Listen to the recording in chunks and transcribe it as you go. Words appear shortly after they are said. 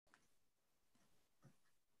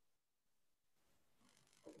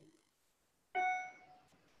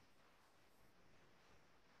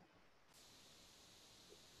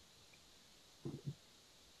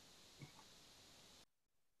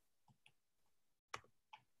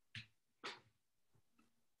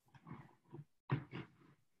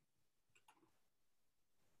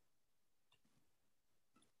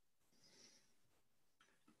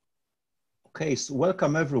Okay, so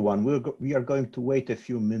welcome everyone. We are going to wait a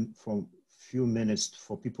few minutes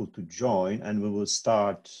for people to join, and we will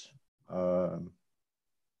start, I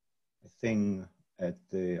think, at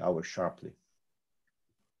the hour sharply.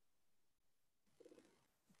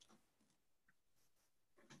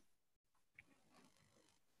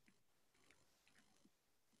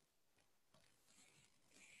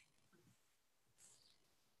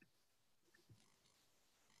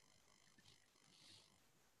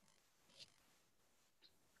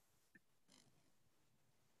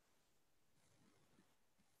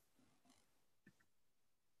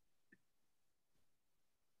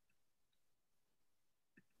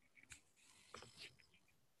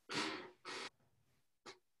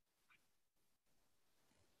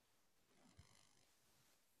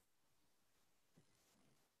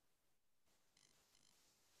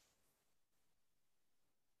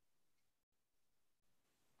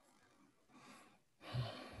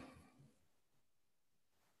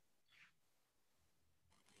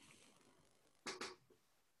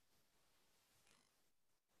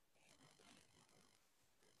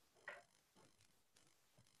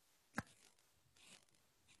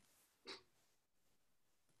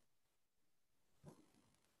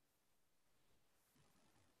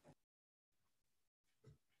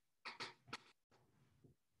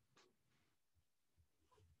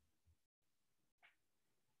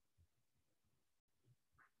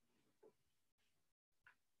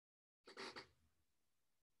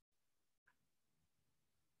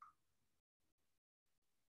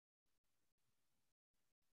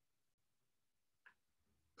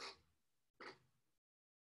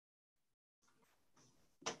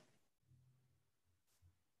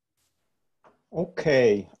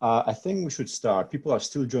 Okay, I think we should start. People are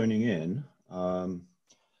still joining in.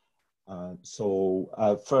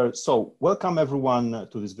 So welcome everyone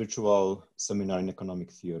to this virtual seminar in economic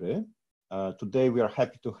theory. Today we are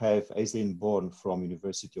happy to have Aislinn Bohren from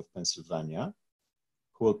University of Pennsylvania,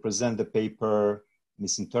 who will present the paper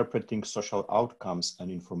Misinterpreting Social Outcomes and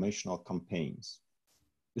Informational Campaigns.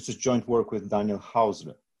 This is joint work with Daniel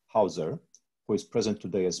Hauser, who is present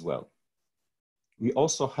today as well. We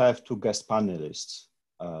also have two guest panelists,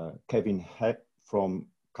 Kevin Hepp from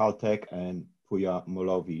Caltech and Puya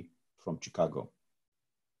Molovi from Chicago.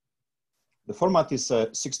 The format is a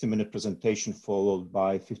 60-minute presentation followed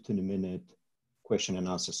by a 15-minute question and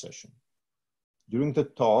answer session. During the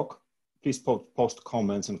talk, please post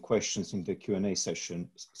comments and questions in the Q&A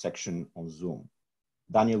section on Zoom.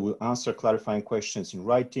 Daniel will answer clarifying questions in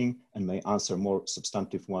writing and may answer more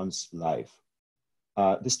substantive ones live.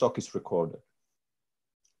 This talk is recorded.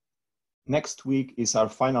 Next week is our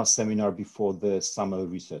final seminar before the summer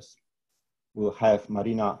recess. We'll have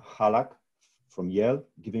Marina Halak from Yale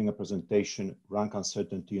giving a presentation, Rank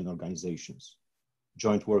Uncertainty in Organizations,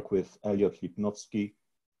 joint work with Elliot Lipnowski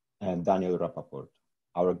and Daniel Rappaport.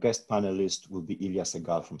 Our guest panelist will be Ilya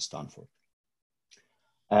Segal from Stanford.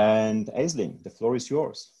 And Aislinn, the floor is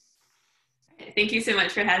yours. Thank you so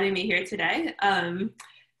much for having me here today.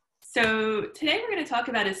 So today we're going to talk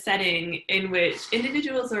about a setting in which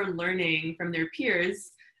individuals are learning from their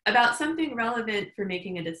peers about something relevant for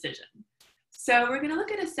making a decision. So we're going to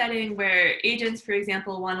look at a setting where agents, for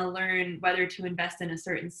example, want to learn whether to invest in a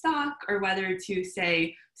certain stock or whether to,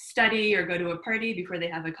 say, study or go to a party before they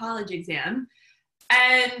have a college exam.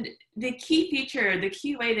 And the key feature, the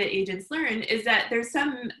key way that agents learn is that there's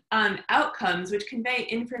some outcomes which convey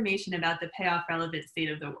information about the payoff relevant state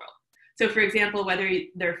of the world. So for example, whether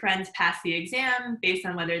their friends passed the exam based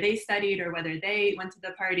on whether they studied or whether they went to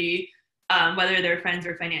the party, whether their friends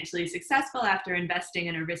were financially successful after investing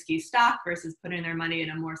in a risky stock versus putting their money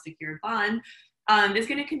in a more secure bond, is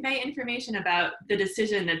going to convey information about the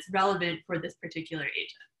decision that's relevant for this particular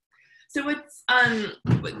agent. So what's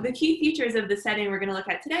the key features of the setting we're going to look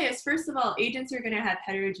at today is, first of all, agents are going to have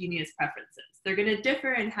heterogeneous preferences. They're going to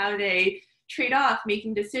differ in how they trade off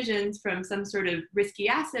making decisions from some sort of risky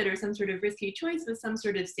asset or some sort of risky choice with some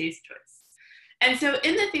sort of safe choice. And so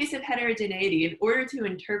in the face of heterogeneity, in order to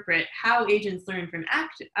interpret how agents learn from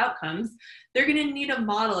outcomes, they're going to need a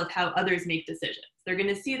model of how others make decisions. They're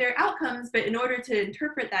going to see their outcomes, but in order to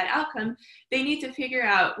interpret that outcome, they need to figure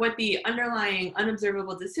out what the underlying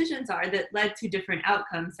unobservable decisions are that led to different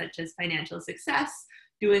outcomes, such as financial success,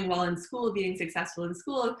 doing well in school, being successful in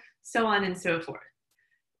school, so on and so forth.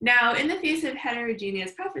 Now, in the face of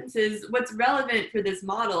heterogeneous preferences, what's relevant for this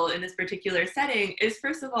model in this particular setting is,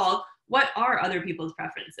 first of all, what are other people's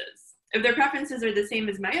preferences? If their preferences are the same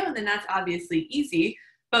as my own, then that's obviously easy.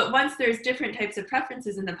 But once there's different types of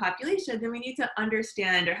preferences in the population, then we need to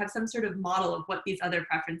understand or have some sort of model of what these other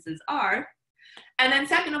preferences are. And then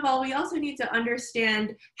second of all, we also need to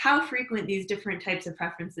understand how frequent these different types of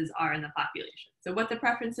preferences are in the population. So what the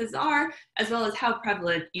preferences are, as well as how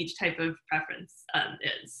prevalent each type of preference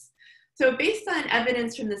is. So based on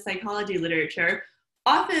evidence from the psychology literature,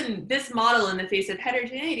 often this model in the face of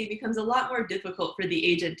heterogeneity becomes a lot more difficult for the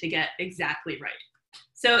agent to get exactly right.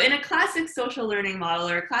 So in a classic social learning model,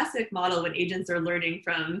 or a classic model when agents are learning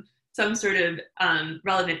from some sort of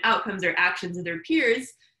relevant outcomes or actions of their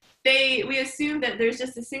peers, we assume that there's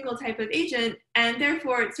just a single type of agent, and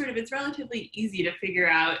therefore it's relatively easy to figure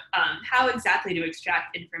out how exactly to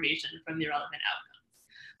extract information from the relevant outcomes.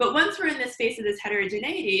 But once we're in this space of this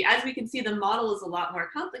heterogeneity, as we can see, the model is a lot more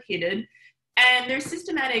complicated, and there's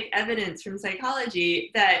systematic evidence from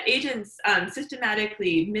psychology that agents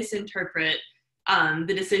systematically misinterpret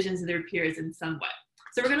the decisions of their peers in some way.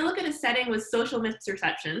 So we're going to look at a setting with social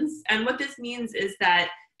misperceptions, and what this means is that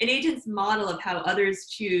an agent's model of how others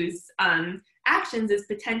choose actions is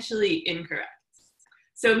potentially incorrect.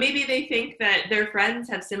 So maybe they think that their friends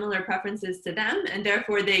have similar preferences to them, and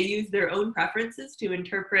therefore they use their own preferences to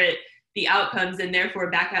interpret the outcomes and therefore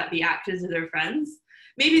back out the actions of their friends.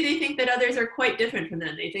 Maybe they think that others are quite different from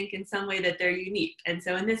them. They think in some way that they're unique. And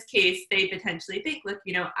so in this case, they potentially think, look,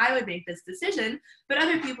 I would make this decision, but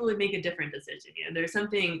other people would make a different decision. There's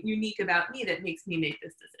something unique about me that makes me make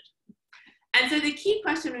this decision. And so the key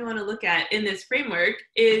question we want to look at in this framework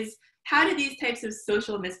is, how do these types of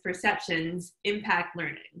social misperceptions impact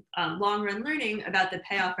learning, long-run learning about the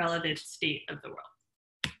payoff relevant state of the world?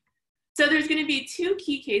 So there's going to be two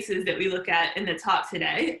key cases that we look at in the talk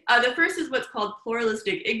today. The first is what's called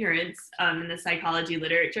pluralistic ignorance in the psychology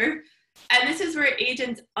literature. And this is where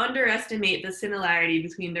agents underestimate the similarity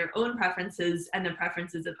between their own preferences and the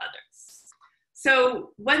preferences of others. So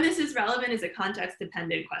when this is relevant is a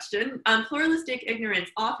context-dependent question. Pluralistic ignorance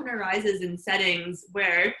often arises in settings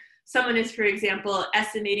where someone is, for example,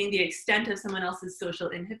 estimating the extent of someone else's social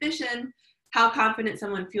inhibition, how confident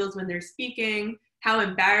someone feels when they're speaking, how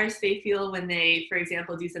embarrassed they feel when they, for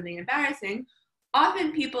example, do something embarrassing.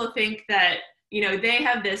 Often people think that, they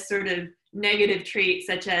have this sort of negative trait,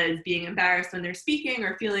 such as being embarrassed when they're speaking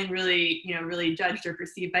or feeling really, really judged or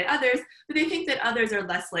perceived by others, but they think that others are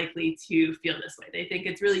less likely to feel this way. They think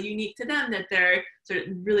it's really unique to them that they're sort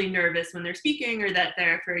of really nervous when they're speaking, or that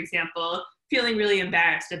they're, for example, feeling really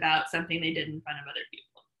embarrassed about something they did in front of other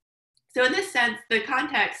people. So in this sense, the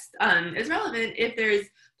context is relevant. If there's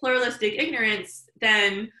pluralistic ignorance,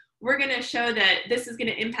 then we're going to show that this is going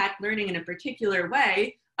to impact learning in a particular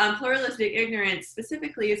way. Pluralistic ignorance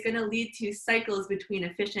specifically is going to lead to cycles between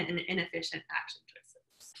efficient and inefficient action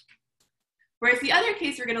choices. Whereas the other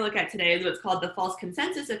case we're going to look at today is what's called the false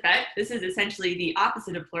consensus effect. This is essentially the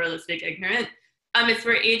opposite of pluralistic ignorance. It's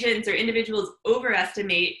where agents or individuals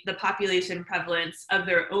overestimate the population prevalence of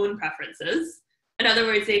their own preferences. In other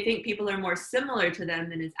words, they think people are more similar to them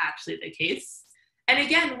than is actually the case. And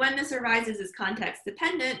again, when this arises as context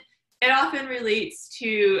dependent, it often relates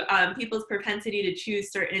to people's propensity to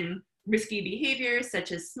choose certain risky behaviors,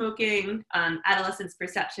 such as smoking, adolescents'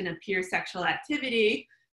 perception of peer sexual activity,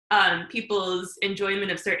 people's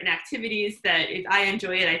enjoyment of certain activities that if I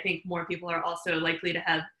enjoy it, I think more people are also likely to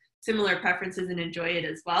have similar preferences and enjoy it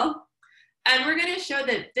as well. And we're going to show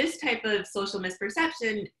that this type of social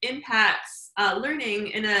misperception impacts learning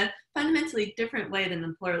in a fundamentally different way than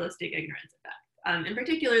the pluralistic ignorance effect. In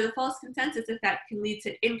particular, the false consensus effect can lead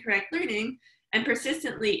to incorrect learning and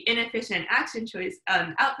persistently inefficient action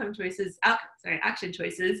choices,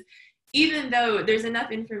 even though there's enough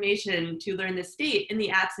information to learn the state in the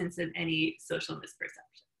absence of any social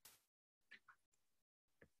misperception.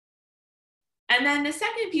 And then the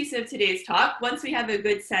second piece of today's talk, once we have a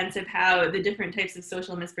good sense of how the different types of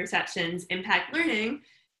social misperceptions impact learning,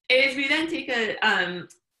 is we then take a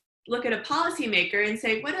look at a policymaker and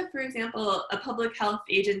say, what if, for example, a public health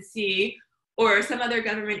agency or some other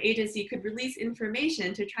government agency could release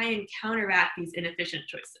information to try and counteract these inefficient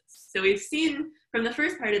choices? So we've seen from the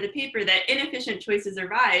first part of the paper that inefficient choices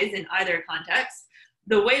arise in either context.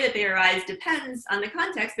 The way that they arise depends on the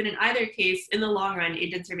context, but in either case, in the long run,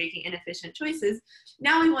 agents are making inefficient choices.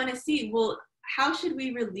 Now we want to see, well, how should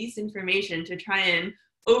we release information to try and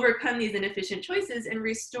overcome these inefficient choices and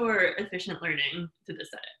restore efficient learning to the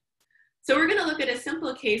setting? So we're going to look at a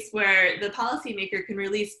simple case where the policymaker can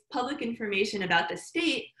release public information about the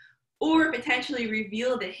state or potentially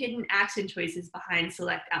reveal the hidden action choices behind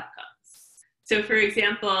select outcomes. So for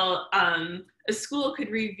example, a school could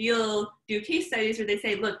do case studies where they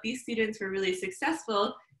say, look, these students were really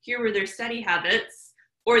successful, here were their study habits,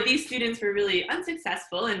 or these students were really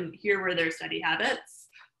unsuccessful and here were their study habits.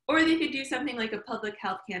 Or they could do something like a public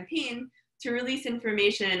health campaign to release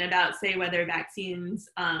information about, say, whether vaccines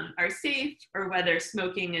are safe or whether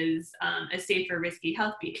smoking is a safe or risky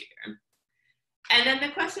health behavior. And then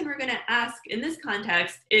the question we're going to ask in this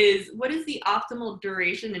context is, what is the optimal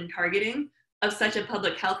duration and targeting of such a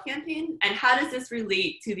public health campaign, and how does this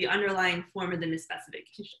relate to the underlying form of the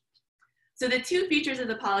misspecification? So the two features of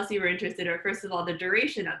the policy we're interested in are, first of all, the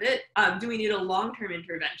duration of it. Do we need a long-term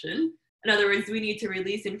intervention? In other words, do we need to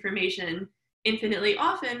release information infinitely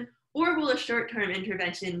often, or will a short-term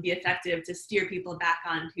intervention be effective to steer people back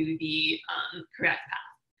onto the correct path?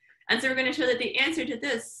 And so we're going to show that the answer to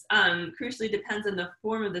this crucially depends on the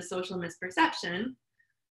form of the social misperception.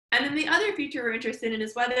 And then the other feature we're interested in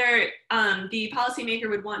is whether the policymaker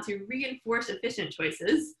would want to reinforce efficient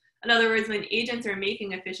choices. In other words, when agents are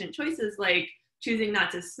making efficient choices like choosing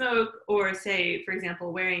not to smoke, or say, for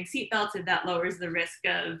example, wearing seatbelts if that lowers the risk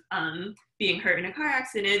of being hurt in a car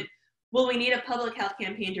accident, will we need a public health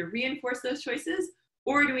campaign to reinforce those choices?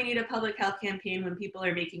 Or do we need a public health campaign when people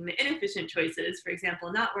are making the inefficient choices, for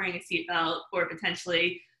example, not wearing a seatbelt or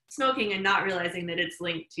potentially smoking and not realizing that it's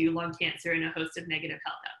linked to lung cancer and a host of negative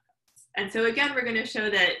health outcomes? And so again, we're going to show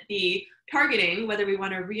that the targeting, whether we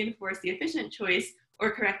want to reinforce the efficient choice or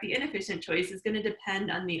correct the inefficient choice, is going to depend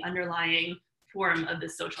on the underlying form of the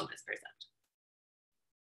social misperception.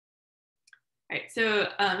 All right, so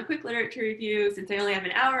a quick literature review. Since I only have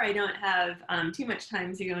an hour, I don't have too much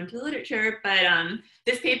time to go into the literature, but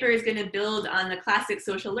this paper is going to build on the classic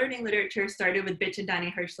social learning literature started with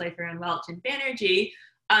Bichadani, Hirschleifer, and Welch and Banerjee.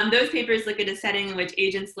 Those papers look at a setting in which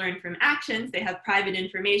agents learn from actions. They have private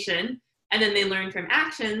information, and then they learn from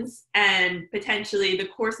actions, and potentially the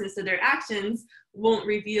coarseness of their actions won't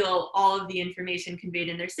reveal all of the information conveyed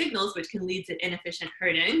in their signals, which can lead to inefficient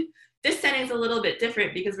herding. This setting is a little bit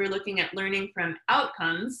different because we're looking at learning from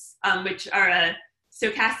outcomes, which are a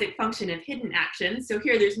stochastic function of hidden actions. So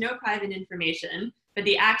here there's no private information, but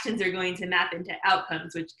the actions are going to map into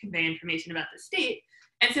outcomes, which convey information about the state.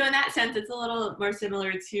 And so in that sense, it's a little more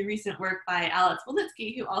similar to recent work by Alex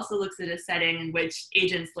Walitsky, who also looks at a setting in which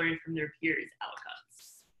agents learn from their peers'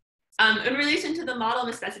 outcomes. In relation to the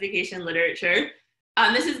model misspecification literature,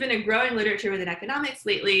 this has been a growing literature within economics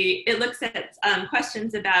lately. It looks at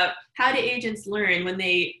questions about how do agents learn when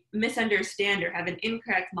they misunderstand or have an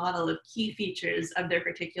incorrect model of key features of their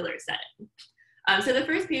particular setting. So the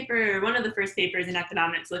first paper, one of the first papers in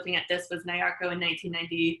economics looking at this was Nyarko in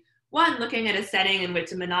 1991, looking at a setting in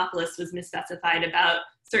which a monopolist was misspecified about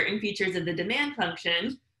certain features of the demand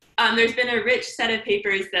function. There's been a rich set of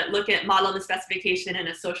papers that look at model misspecification in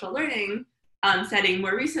a social learning setting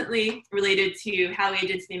more recently, related to how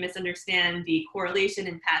agents may misunderstand the correlation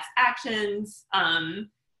in past actions,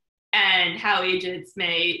 and how agents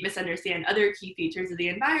may misunderstand other key features of the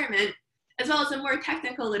environment, as well as a more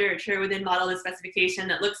technical literature within model misspecification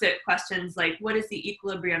that looks at questions like, what is the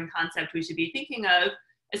equilibrium concept we should be thinking of?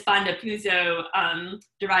 Esponda Puzo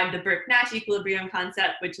derived the Burke-Nash equilibrium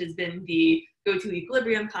concept, which has been the go-to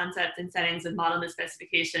equilibrium concept in settings of model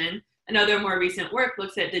misspecification. Another more recent work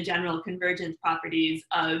looks at the general convergence properties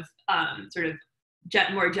of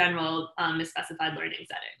more general misspecified learning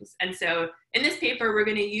settings. And so in this paper, we're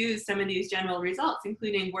going to use some of these general results,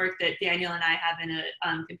 including work that Daniel and I have in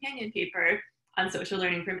a companion paper on social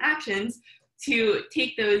learning from actions, to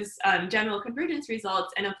take those general convergence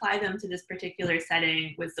results and apply them to this particular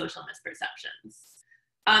setting with social misperceptions.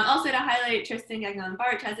 Also to highlight, Tristan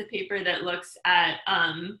Gagnon-Bartsch has a paper that looks at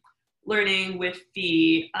learning with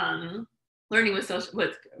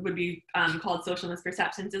what would be called social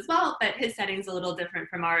misperceptions as well, but his setting's a little different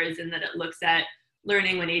from ours in that it looks at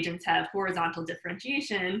learning when agents have horizontal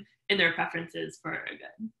differentiation in their preferences for a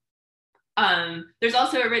good. There's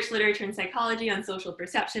also a rich literature in psychology on social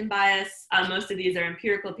perception bias. Most of these are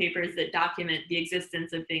empirical papers that document the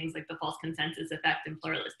existence of things like the false consensus effect and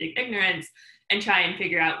pluralistic ignorance, and try and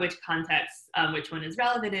figure out which context which one is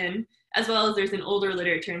relevant in, as well as there's an older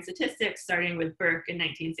literature in statistics starting with Burke in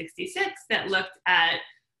 1966 that looked at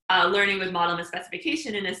learning with model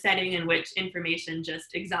misspecification in a setting in which information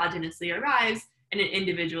just exogenously arrives and an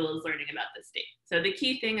individual is learning about the state. So the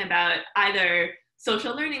key thing about either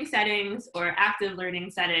social learning settings or active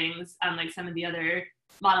learning settings, like some of the other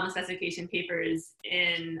model misspecification papers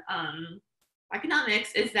in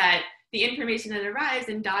economics, is that the information that arrives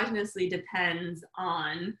endogenously depends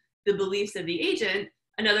on the beliefs of the agent.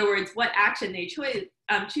 In other words, what action they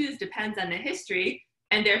choose depends on the history,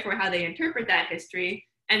 and therefore how they interpret that history.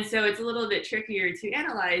 And so it's a little bit trickier to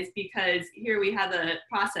analyze because here we have a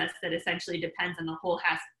process that essentially depends on the whole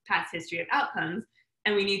past history of outcomes.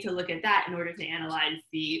 And we need to look at that in order to analyze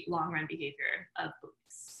the long-run behavior of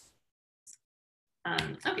beliefs.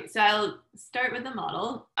 Okay, so I'll start with the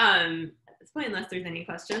model. this point, unless there's any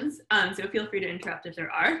questions. So feel free to interrupt if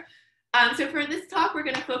there are. So for this talk, we're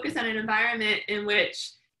going to focus on an environment in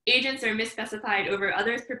which agents are misspecified over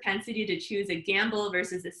others' propensity to choose a gamble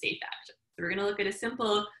versus a safe action. So we're going to look at a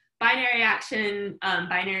simple binary action,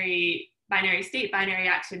 binary state, binary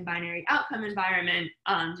action, binary outcome environment,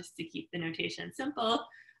 just to keep the notation simple.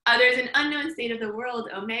 There's an unknown state of the world,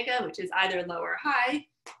 omega, which is either low or high.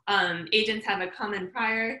 Agents have a common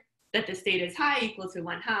prior that the state is high equal to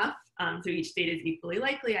 1/2. So each state is equally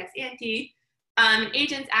likely, ex ante.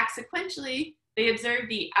 Agents act sequentially. They observe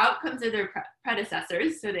the outcomes of their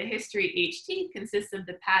predecessors. So the history HT consists of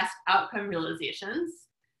the past outcome realizations.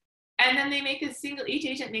 And then they make each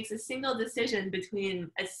agent makes a single decision between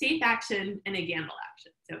a safe action and a gamble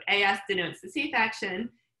action. So AS denotes the safe action,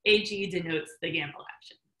 AG denotes the gamble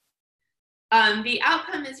action. The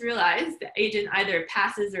outcome is realized, the agent either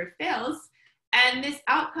passes or fails, and this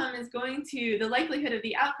outcome is going to, the likelihood of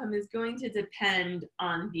the outcome is going to depend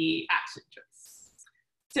on the action choice.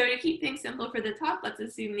 So to keep things simple for the talk, let's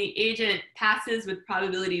assume the agent passes with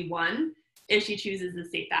probability 1 if she chooses the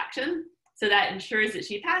safe action. So that ensures that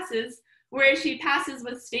she passes, whereas she passes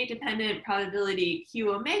with state-dependent probability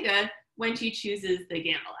Q omega when she chooses the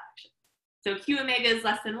gamble action. So Q omega is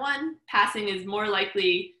less than 1, passing is more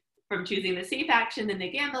likely from choosing the safe action than the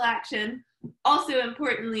gamble action. Also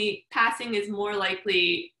importantly, passing is more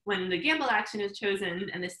likely when the gamble action is chosen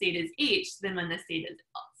and the state is H than when the state is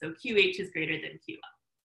L. So QH is greater than QL.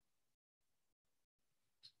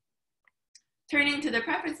 Turning to the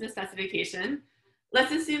preference misspecification,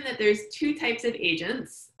 let's assume that there's two types of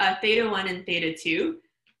agents, theta 1 and theta 2.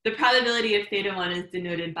 The probability of theta 1 is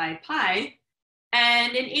denoted by pi,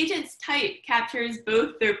 and an agent's type captures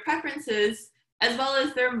both their preferences as well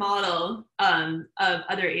as their model of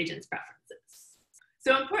other agents' preferences.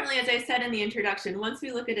 So importantly, as I said in the introduction, once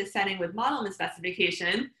we look at a setting with model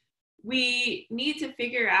misspecification, we need to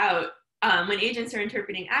figure out, when agents are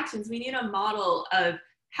interpreting actions, we need a model of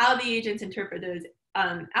how the agents interpret those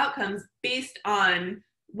outcomes based on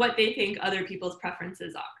what they think other people's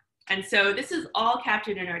preferences are. And so this is all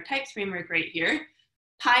captured in our types framework right here.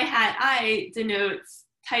 Pi hat I denotes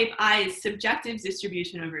type I's subjective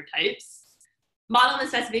distribution over types. Model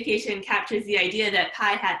misspecification captures the idea that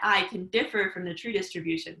pi hat I can differ from the true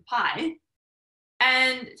distribution pi.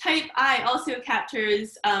 And type I also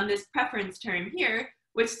captures this preference term here,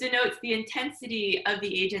 which denotes the intensity of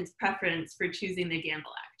the agent's preference for choosing the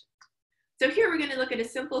gamble action. So here we're going to look at a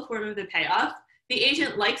simple form of the payoff. The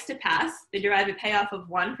agent likes to pass. They derive a payoff of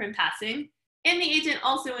 1 from passing. And the agent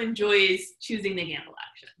also enjoys choosing the gamble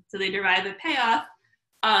action. So they derive a payoff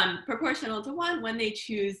proportional to 1 when they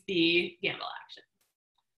choose the gamble action.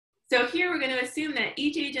 So here we're going to assume that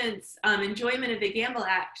each agent's enjoyment of the gamble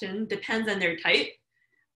action depends on their type.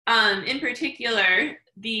 In particular,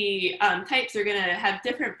 the types are going to have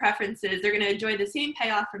different preferences. They're going to enjoy the same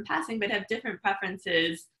payoff from passing, but have different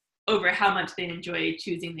preferences over how much they enjoy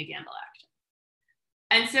choosing the gamble action.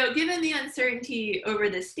 And so given the uncertainty over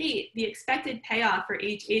the state, the expected payoff for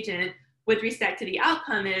each agent with respect to the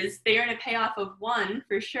outcome is they earn a payoff of 1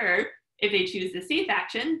 for sure if they choose the safe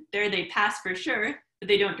action. There they pass for sure, but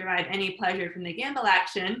they don't derive any pleasure from the gamble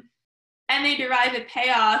action. And they derive a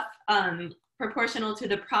payoff proportional to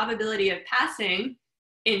the probability of passing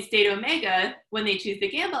in state omega when they choose the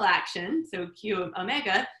gamble action, so Q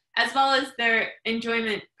omega, as well as their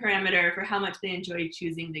enjoyment parameter for how much they enjoy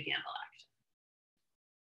choosing the gamble action.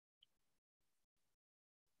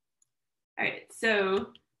 All right,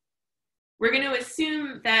 so we're going to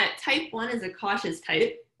assume that type 1 is a cautious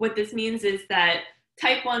type. What this means is that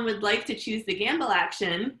type 1 would like to choose the gamble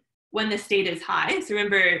action when the state is high. So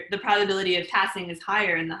remember, the probability of passing is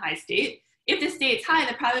higher in the high state. If the state's high,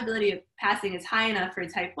 the probability of passing is high enough for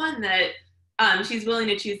type 1 that she's willing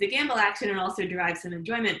to choose the gamble action and also derive some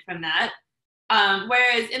enjoyment from that.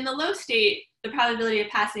 Whereas in the low state, the probability of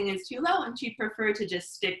passing is too low and she'd prefer to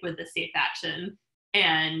just stick with the safe action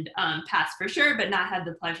and pass for sure, but not have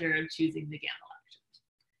the pleasure of choosing the gamble action.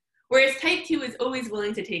 Whereas type 2 is always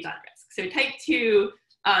willing to take on risk. So type 2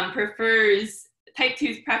 type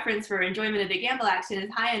 2's preference for enjoyment of the gamble action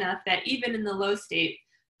is high enough that even in the low state,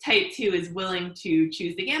 type 2 is willing to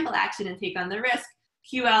choose the gamble action and take on the risk.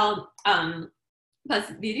 QL plus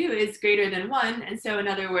V2 is greater than 1. And so in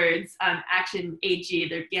other words, action AG,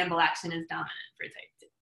 the gamble action is dominant for type 2.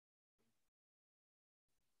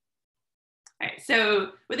 All right,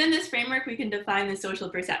 so within this framework, we can define the social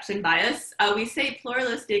perception bias. We say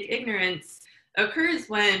pluralistic ignorance occurs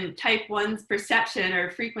when type 1's perception or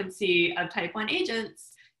frequency of type 1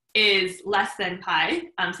 agents is less than pi.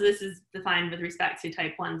 So this is defined with respect to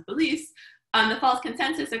type 1's beliefs. The false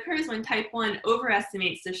consensus occurs when type 1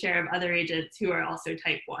 overestimates the share of other agents who are also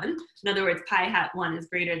type 1. In other words, pi hat 1 is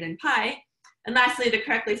greater than pi. And lastly, the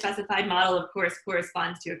correctly specified model, of course,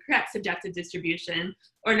 corresponds to a correct subjective distribution,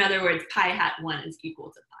 or in other words, pi hat 1 is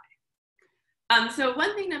equal to pi. So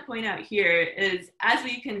one thing to point out here is, as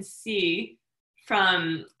we can see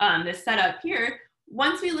from this setup here,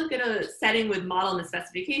 once we look at a setting with model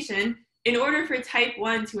misspecification, in order for type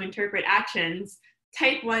 1 to interpret actions,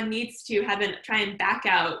 type 1 needs to try and back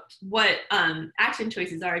out what action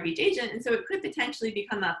choices are of each agent. And so it could potentially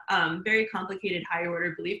become a very complicated higher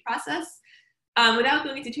order belief process. Without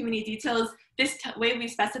going into too many details, this way we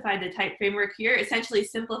specified the type framework here essentially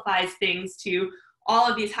simplifies things to all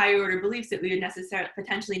of these higher order beliefs that we would necessarily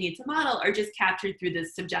potentially need to model are just captured through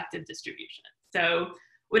this subjective distribution. So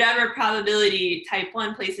whatever probability type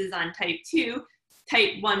 1 places on type 2,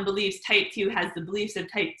 type 1 believes type 2 has the beliefs of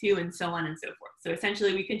type 2, and so on and so forth. So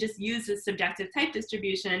essentially, we can just use this subjective type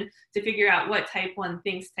distribution to figure out what type 1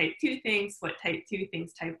 thinks type 2 thinks, what type 2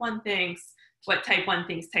 thinks type 1 thinks, what type 1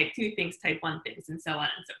 thinks type 2 thinks type 1 thinks, and so on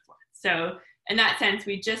and so forth. So in that sense,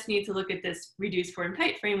 we just need to look at this reduced form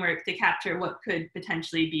type framework to capture what could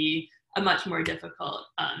potentially be a much more difficult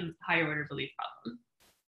higher order belief problem.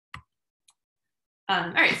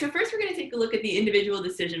 All right, so first we're going to take a look at the individual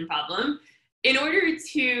decision problem. In order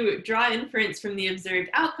to draw inference from the observed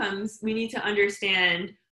outcomes, we need to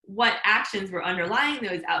understand what actions were underlying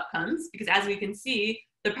those outcomes, because as we can see,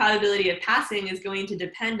 the probability of passing is going to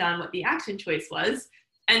depend on what the action choice was.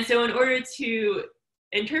 And so in order to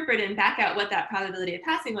interpret and back out what that probability of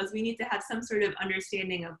passing was, we need to have some sort of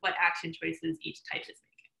understanding of what action choices each type is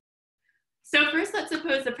making. So first, let's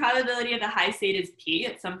suppose the probability of the high state is p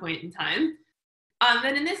at some point in time.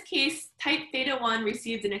 Then in this case, type theta 1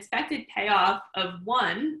 receives an expected payoff of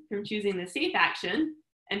 1 from choosing the safe action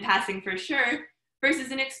and passing for sure,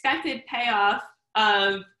 versus an expected payoff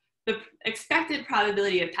of the expected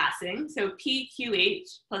probability of passing. So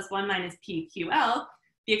PQH plus 1 minus PQL,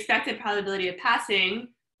 the expected probability of passing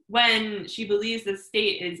when she believes the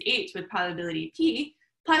state is H with probability P,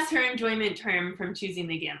 plus her enjoyment term from choosing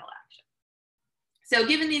the gamble action. So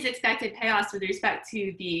given these expected payoffs with respect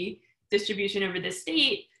to the distribution over the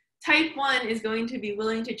state, type 1 is going to be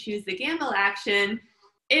willing to choose the gamble action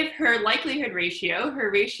if her likelihood ratio,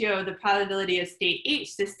 her ratio of the probability of state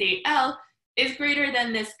H to state L, is greater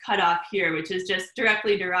than this cutoff here, which is just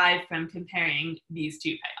directly derived from comparing these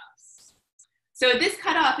two payoffs. So this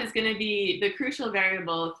cutoff is going to be the crucial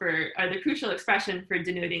variable for, or the crucial expression for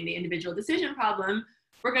denoting the individual decision problem.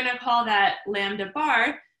 We're going to call that lambda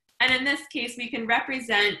bar. And in this case, we can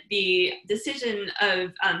represent the decision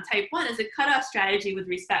of type 1 as a cutoff strategy with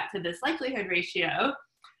respect to this likelihood ratio.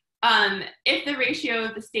 If the ratio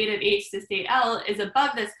of the state of H to state L is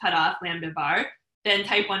above this cutoff, lambda bar, then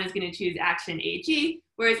type 1 is going to choose action AG,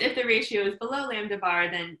 whereas if the ratio is below lambda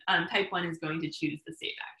bar, then type 1 is going to choose the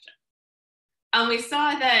safe action. We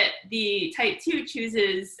saw that the type 2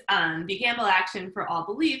 chooses the gamble action for all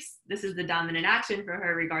beliefs. This is the dominant action for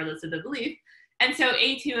her regardless of the belief. And so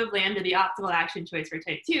A2 of lambda, the optimal action choice for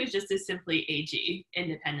type 2, is just as simply AG,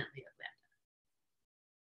 independently of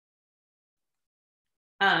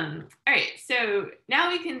lambda. All right, so now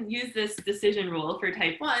we can use this decision rule for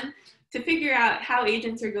type 1 to figure out how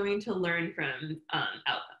agents are going to learn from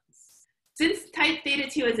outcomes. Since type theta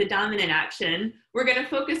 2 is a dominant action, we're going to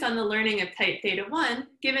focus on the learning of type theta 1,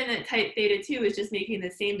 given that type theta 2 is just making the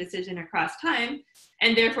same decision across time,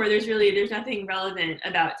 and therefore there's nothing relevant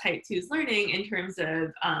about type 2's learning in terms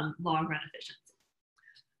of long run efficiency.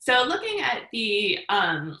 So looking at the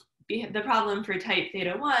problem for type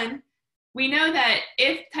theta 1, we know that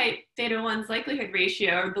if type theta 1's likelihood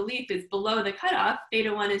ratio or belief is below the cutoff,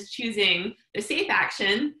 theta 1 is choosing the safe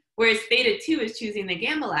action, whereas theta 2 is choosing the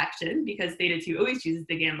gamble action, because theta 2 always chooses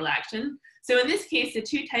the gamble action. So in this case, the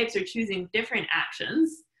two types are choosing different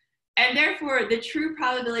actions. And therefore, the true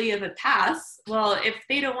probability of a pass, well, if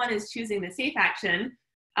theta 1 is choosing the safe action,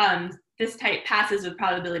 this type passes with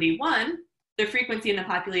probability 1. The frequency in the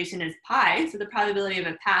population is pi, so the probability of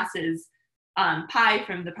a pass is pi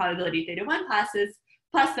from the probability theta 1 passes,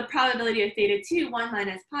 plus the probability of theta 2, 1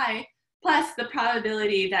 minus pi, plus the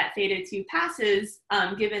probability that theta 2 passes,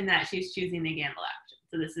 given that she's choosing the gamble action.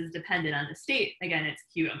 So this is dependent on the state. Again, it's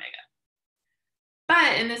Q omega.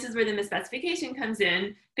 But, and this is where the misspecification comes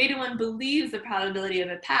in, theta 1 believes the probability of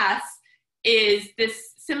a pass is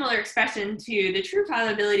this similar expression to the true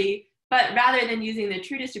probability, but rather than using the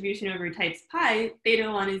true distribution over types pi, theta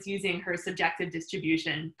 1 is using her subjective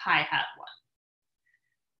distribution pi hat 1.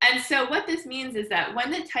 And so what this means is that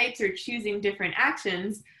when the types are choosing different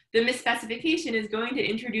actions, the misspecification is going to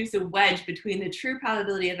introduce a wedge between the true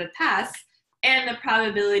probability of a pass and the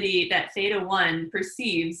probability that theta 1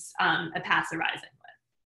 perceives a pass arising with.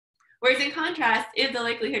 Whereas in contrast, if the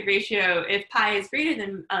likelihood ratio, if pi is greater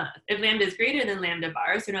than, if lambda is greater than lambda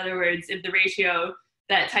bar, so in other words, if the ratio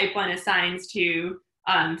that type 1 assigns to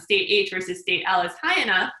state H versus state L is high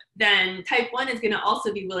enough, then type 1 is going to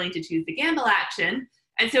also be willing to choose the gamble action.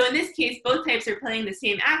 And so in this case, both types are playing the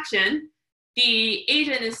same action. The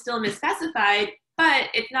agent is still misspecified, but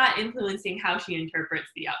it's not influencing how she interprets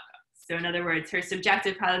the outcome. So in other words, her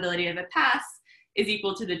subjective probability of a pass is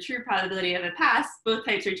equal to the true probability of a pass. Both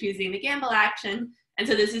types are choosing the gamble action. And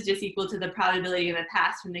so this is just equal to the probability of a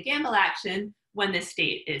pass from the gamble action when the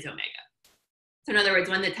state is omega. So in other words,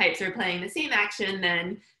 when the types are playing the same action,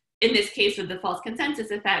 then in this case with the false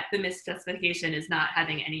consensus effect, the misspecification is not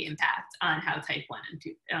having any impact on how type 1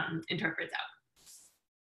 interprets outcomes.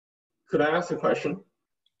 Could I ask a question?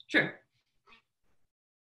 Sure.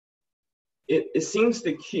 It seems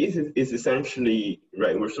the key is essentially,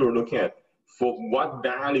 right, we're sort of looking at for what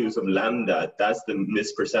values of lambda does the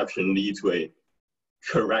misperception lead to a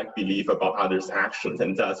correct belief about others' actions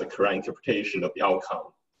and thus a correct interpretation of the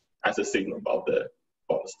outcome as a signal about the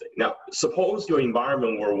state. Now, suppose your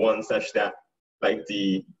environment were one such that, like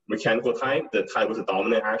the mechanical type, the type was a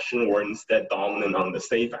dominant action, or instead dominant on the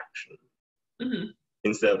safe action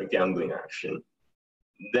instead of the gambling action.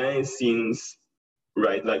 Then it seems,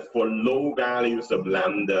 right, like for low values of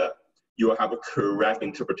lambda, you will have a correct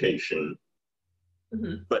interpretation,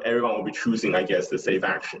 but everyone will be choosing, I guess, the safe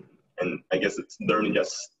action. And I guess it's learning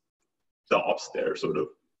just stops there, sort of.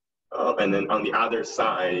 And then on the other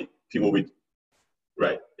side, people will be,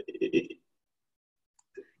 right.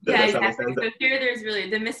 Yeah, exactly. So here there's really,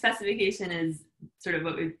 the misspecification is sort of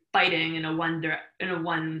what we're biting in a one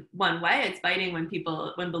way. It's biting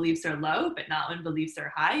when beliefs are low, but not when beliefs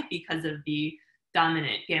are high because of the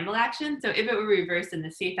dominant gamble action. So if it were reversed and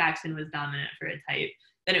the safe action was dominant for a type,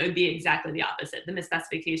 then it would be exactly the opposite. The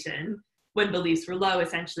misspecification, when beliefs were low,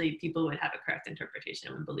 essentially people would have a correct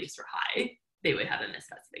interpretation. When beliefs were high, they would have a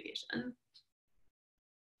misspecification.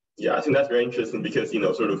 Yeah, I think that's very interesting because,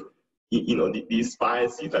 sort of, these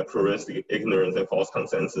biases like pluralistic ignorance and false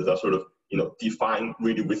consensus are sort of, defined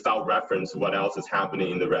really without reference to what else is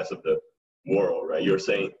happening in the rest of the world, right? You're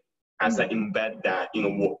saying, as I embed that in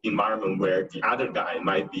an environment where the other guy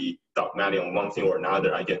might be dogmatic on one thing or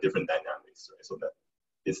another, I get different dynamics, right? So that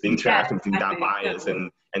it's the interaction between that bias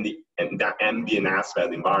and that ambient aspect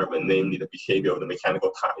of the environment, namely the behavior of the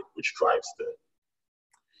mechanical type, which drives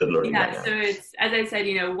the learning dynamics. So it's, as I said,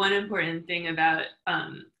 one important thing about,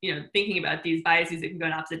 thinking about these biases that can go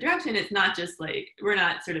in opposite direction, it's not just like, we're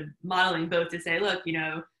not sort of modeling both to say, look,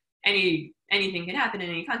 anything can happen in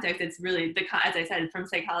any context. It's really, as I said, from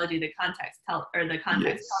psychology, the context tells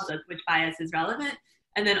us which bias is relevant.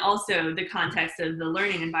 And then also the context of the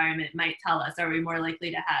learning environment might tell us, are we more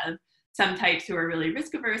likely to have some types who are really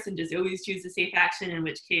risk averse and just always choose the safe action, in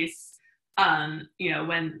which case,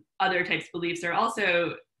 when other types' beliefs are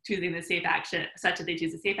also choosing the safe action, such that they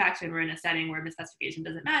choose the safe action, we're in a setting where misspecification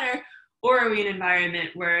doesn't matter, or are we in an environment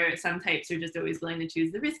where some types are just always willing to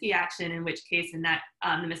choose the risky action, in which case in that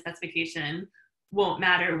the misspecification won't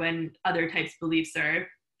matter when other types' beliefs are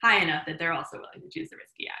high enough that they're also willing to choose the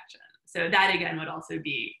risky action. So that again would also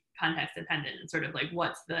be context dependent and sort of like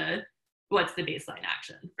what's the baseline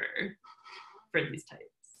action for these types.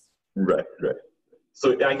 Right.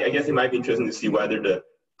 So I guess it might be interesting to see whether the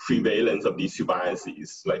prevalence of these two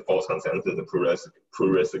biases, like false consensus and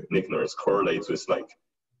pluralistic ignorance, correlates with like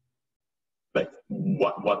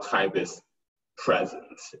what type is present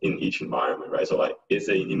in each environment, right? So like, is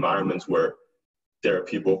it in environments where there are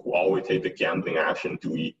people who always take the gambling action,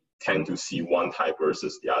 do we tend to see one type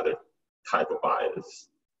versus the other type of bias?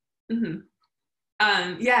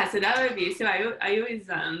 So that would be, so I always,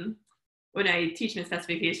 when I teach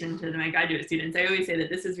misspecification to my graduate students, I always say that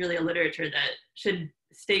this is really a literature that should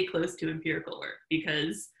stay close to empirical work,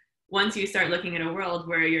 because once you start looking at a world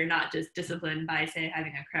where you're not just disciplined by, say,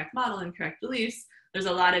 having a correct model and correct beliefs, there's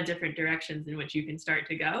a lot of different directions in which you can start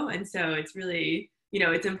to go. And so it's really,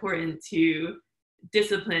 it's important to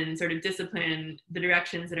discipline the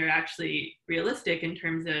directions that are actually realistic in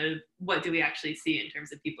terms of what do we actually see in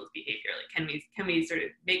terms of people's behavior. Like, can we sort of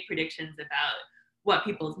make predictions about what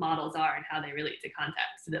people's models are and how they relate to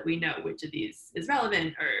context, so that we know which of these is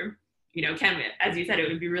relevant, or, can we, as you said, it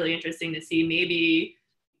would be really interesting to see, maybe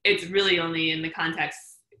it's really only in the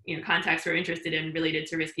contexts we're interested in related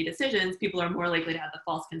to risky decisions. People are more likely to have the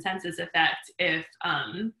false consensus effect if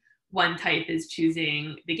one type is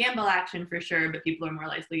choosing the gamble action for sure, but people are more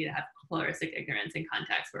likely to have pluralistic ignorance in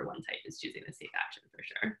contexts where one type is choosing the safe action for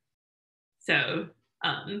sure. So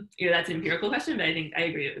You know, that's an empirical question, but I think I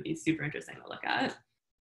agree it would be super interesting to look at.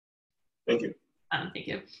 Thank you. Thank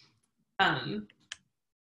you.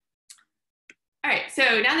 All right,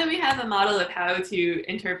 so now that we have a model of how to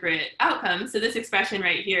interpret outcomes, so this expression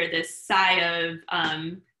right here, this psi of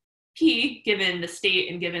P given the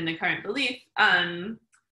state and given the current belief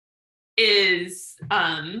is,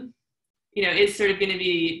 you know, is sort of going to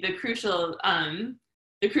be the crucial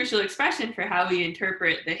expression for how we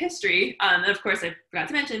interpret the history. And of course, I forgot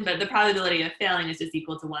to mention, but the probability of failing is just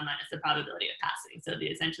equal to 1 minus the probability of passing. So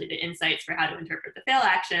essentially the insights for how to interpret the fail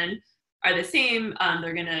action are the same.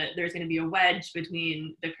 There's gonna be a wedge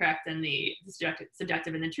between the correct and the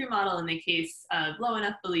subjective and the true model in the case of low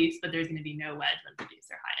enough beliefs, but there's gonna be no wedge when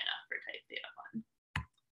beliefs are high enough for type theta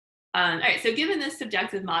 1. All right, so given this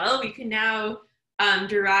subjective model, we can now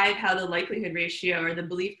derive how the likelihood ratio or the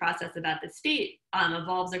belief process about the state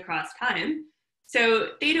evolves across time.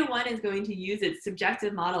 So theta 1 is going to use its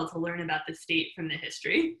subjective model to learn about the state from the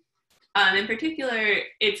history. In particular,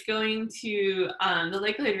 it's going to, the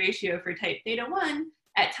likelihood ratio for type theta 1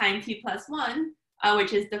 at time t plus 1,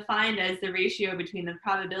 which is defined as the ratio between the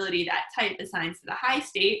probability that type assigns to the high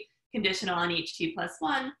state, conditional on each t plus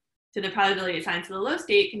 1, to the probability assigned to the low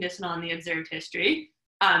state, conditional on the observed history.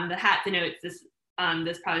 The hat denotes this,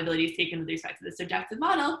 this probability is taken with respect to the subjective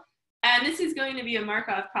model. And this is going to be a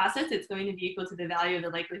Markov process. It's going to be equal to the value of the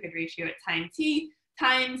likelihood ratio at time t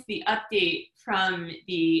times the update from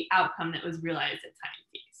the outcome that was realized at time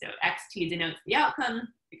t. So xt denotes the outcome.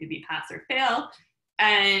 It could be pass or fail.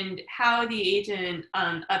 And how the agent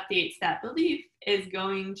updates that belief is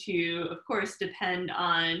going to, of course, depend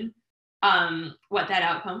on what that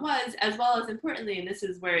outcome was, as well as importantly, and this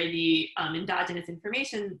is where the endogenous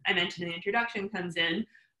information I mentioned in the introduction comes in,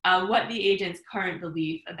 what the agent's current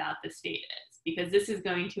belief about the state is, because this is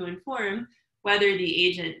going to inform whether the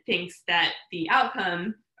agent thinks that the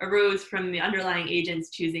outcome arose from the underlying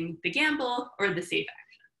agents choosing the gamble or the safe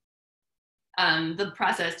action. The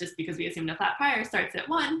process, just because we assumed a flat prior, starts at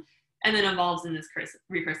 1 and then evolves in this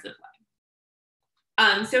recursive way.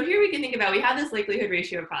 So here we can think about, we have this likelihood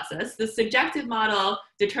ratio process. The subjective model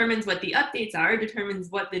determines what the updates are,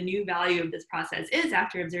 determines what the new value of this process is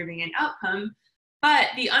after observing an outcome, but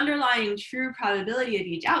the underlying true probability of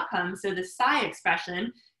each outcome, so the psi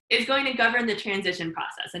expression, is going to govern the transition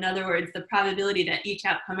process. In other words, the probability that each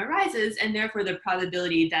outcome arises, and therefore the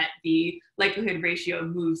probability that the likelihood ratio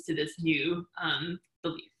moves to this new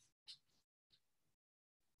belief.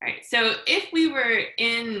 All right, so if we were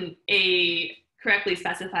in a correctly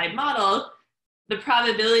specified model, the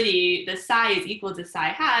probability, the psi is equal to psi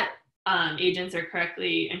hat. Agents are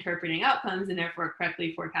correctly interpreting outcomes and therefore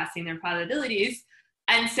correctly forecasting their probabilities.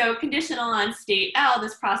 And so conditional on state L,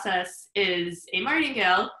 this process is a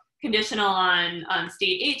martingale. Conditional on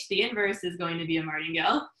state H, the inverse is going to be a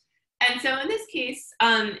martingale. And so in this case,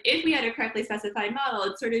 if we had a correctly specified model,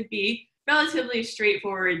 it'd sort of be relatively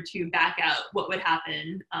straightforward to back out what would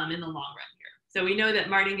happen in the long run here. So we know that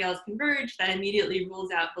martingales converge. That immediately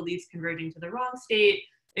rules out beliefs converging to the wrong state,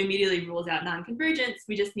 immediately rules out non-convergence.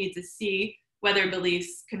 We just need to see whether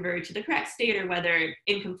beliefs converge to the correct state or whether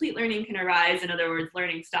incomplete learning can arise. In other words,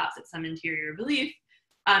 learning stops at some interior belief.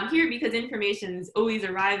 Here, because information is always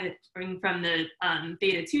arriving from the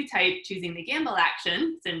theta 2 type choosing the gamble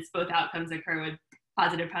action, since both outcomes occur with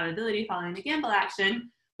positive probability following the gamble action,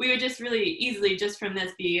 we would just really easily, just from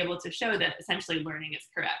this, be able to show that essentially learning is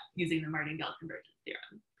correct using the martingale convergence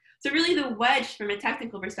theorem. So really the wedge, from a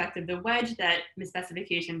technical perspective, the wedge that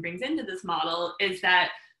misspecification brings into this model is that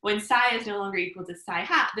when psi is no longer equal to psi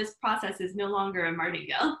hat, this process is no longer a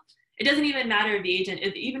martingale. It doesn't even matter if the agent,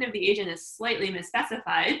 even if the agent is slightly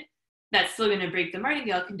misspecified, that's still going to break the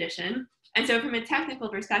martingale condition. And so from a technical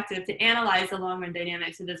perspective, to analyze the long-run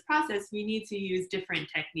dynamics of this process, we need to use different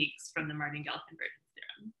techniques from the martingale convergence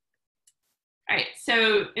theorem. All right,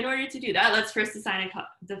 so in order to do that, let's first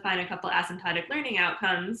define a couple asymptotic learning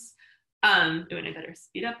outcomes. And I better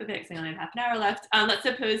speed up a bit because I only have half an hour left. Let's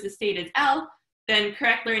suppose the state is L. Then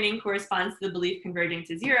correct learning corresponds to the belief converging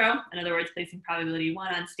to 0. In other words, placing probability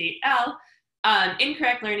 1 on state L.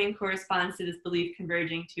 Incorrect learning corresponds to this belief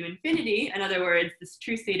converging to infinity. In other words, this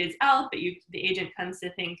true state is L, but the agent comes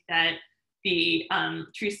to think that the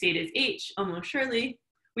true state is H, almost surely.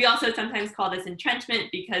 We also sometimes call this entrenchment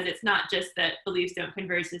because it's not just that beliefs don't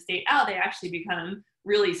converge to state L, they actually become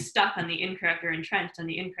really stuck on the incorrect or entrenched on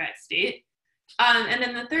the incorrect state. And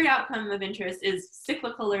then the third outcome of interest is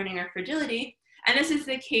cyclical learning or fragility. And this is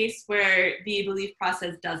the case where the belief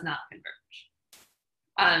process does not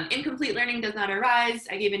converge. Incomplete learning does not arise.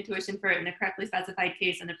 I gave intuition for it in the correctly specified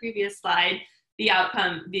case in the previous slide. The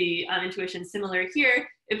outcome, the intuition similar here.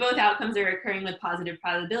 if both outcomes are occurring with positive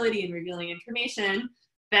probability and revealing information,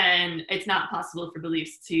 then it's not possible for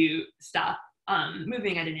beliefs to stop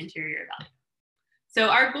moving at an interior value. So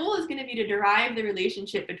our goal is going to be to derive the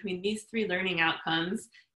relationship between these three learning outcomes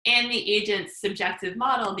and the agent's subjective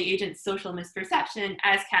model, the agent's social misperception,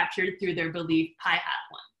 as captured through their belief pi hat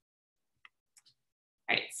 1.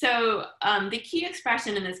 All right, so the key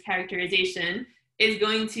expression in this characterization is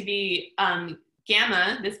going to be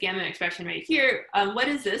gamma, this gamma expression right here. What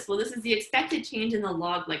is this? Well, this is the expected change in the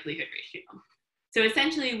log likelihood ratio. So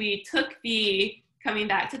essentially, we took coming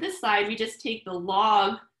back to this slide, we just take the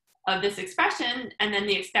log of this expression, and then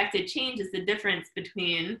the expected change is the difference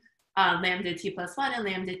between lambda t plus 1 and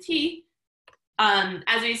lambda t.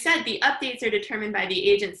 As we said, the updates are determined by the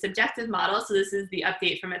agent's subjective model. So this is the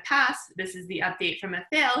update from a pass, this is the update from a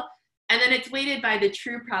fail, and then it's weighted by the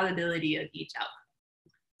true probability of each outcome.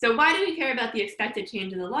 So why do we care about the expected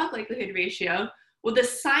change in the log likelihood ratio? Well, the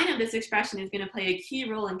sign of this expression is going to play a key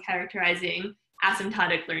role in characterizing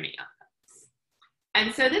asymptotic learning outcomes.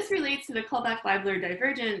 And so this relates to the Kullback-Leibler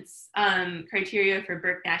divergence criteria for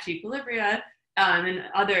Birk-Nash equilibria and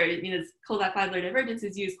other, Kullback-Leibler divergence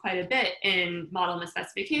is used quite a bit in model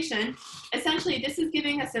misspecification. Essentially, this is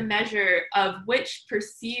giving us a measure of which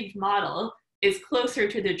perceived model is closer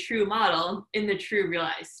to the true model in the true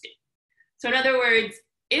realized state. So in other words,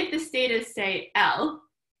 if the state is, say, L,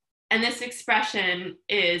 and this expression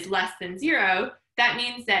is less than 0, that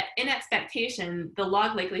means that in expectation, the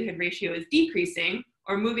log likelihood ratio is decreasing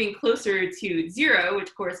or moving closer to 0,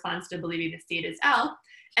 which corresponds to believing the state is L.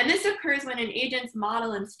 And this occurs when an agent's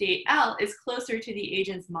model in state L is closer to the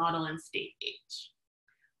agent's model in state H.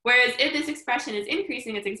 Whereas if this expression is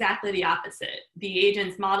increasing, it's exactly the opposite. The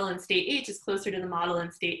agent's model in state H is closer to the model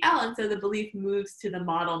in state L, and so the belief moves to the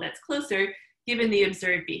model that's closer given the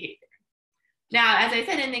observed behavior. Now, as I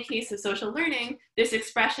said, in the case of social learning, this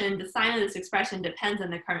expression, the sign of this expression depends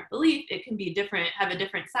on the current belief. It can be different, have a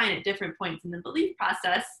different sign at different points in the belief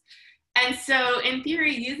process. And so in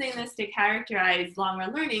theory, using this to characterize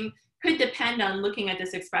long-run learning could depend on looking at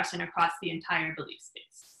this expression across the entire belief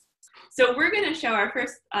space. So we're going to show, our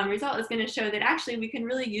first result is going to show that actually we can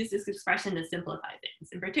really use this expression to simplify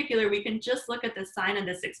things. In particular, we can just look at the sign of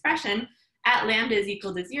this expression at lambda is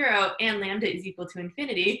equal to 0 and lambda is equal to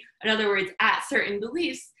infinity. In other words, at certain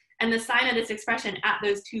beliefs, and the sign of this expression at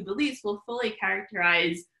those two beliefs will fully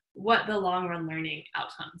characterize what the long-run learning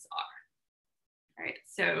outcomes are. All right,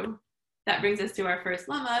 so that brings us to our first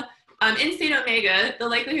lemma. In state omega, the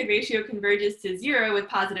likelihood ratio converges to 0 with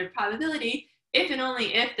positive probability if and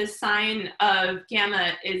only if the sign of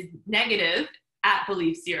gamma is negative at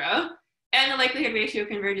belief 0. And the likelihood ratio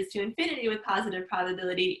converges to infinity with positive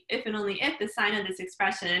probability if and only if the sign of this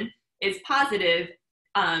expression is positive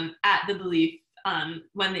at the belief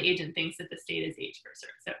when the agent thinks that the state is H for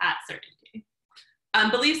certain, so at certainty.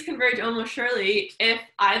 Beliefs converge almost surely if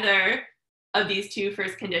either of these two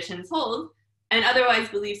first conditions hold, and otherwise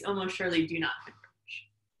beliefs almost surely do not converge.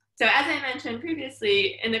 So as I mentioned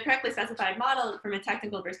previously, in the correctly specified model, from a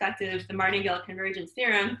technical perspective, the Martingale convergence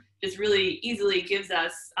theorem just really easily gives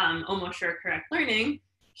us almost sure correct learning.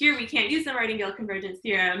 Here we can't use the Martingale convergence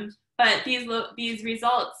theorem, but these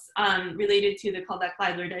results related to the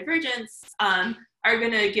Kullback-Leibler divergence are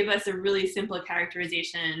going to give us a really simple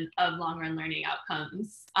characterization of long-run learning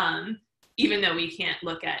outcomes, even though we can't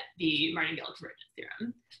look at the Martingale convergence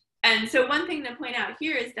theorem. And so one thing to point out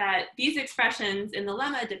here is that these expressions in the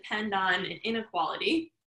lemma depend on an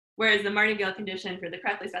inequality, whereas the Martingale condition for the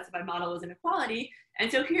correctly specified model was an equality.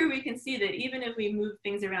 And so here we can see that even if we move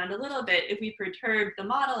things around a little bit, if we perturb the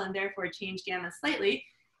model and therefore change gamma slightly,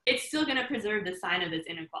 it's still going to preserve the sign of this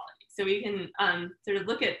inequality. So we can sort of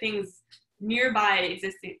look at things nearby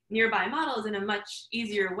models in a much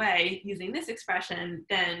easier way using this expression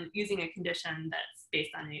than using a condition that's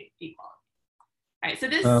based on an equality. All right, so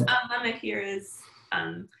this lemma here is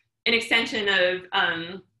an extension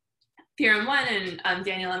of Theorem 1 and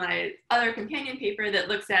Daniel and my other companion paper that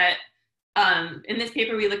looks at, in this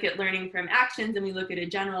paper we look at learning from actions and we look at a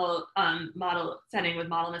general model setting with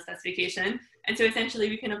model misspecification. And so essentially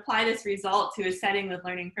we can apply this result to a setting with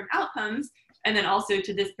learning from outcomes and then also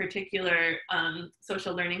to this particular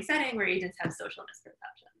social learning setting where agents have social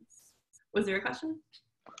misperceptions. Was there a question?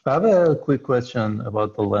 I have a quick question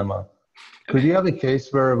about the lemma. Could you have a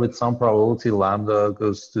case where with some probability lambda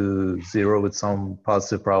goes to 0, with some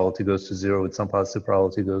positive probability goes to 0, with some positive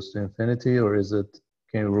probability goes to infinity, or is it,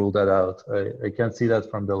 can you rule that out? I can't see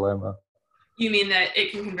that from the lemma. You mean that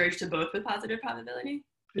it can converge to both with positive probability?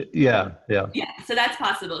 Yeah. Yeah, so that's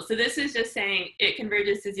possible. So this is just saying it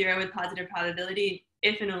converges to 0 with positive probability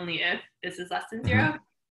if and only if this is less than 0.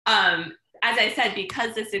 as I said,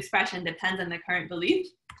 because this expression depends on the current belief,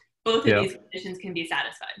 both of these conditions can be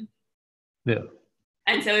satisfied. Yeah.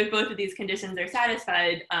 And so if both of these conditions are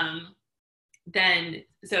satisfied, then,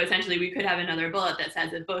 so essentially we could have another bullet that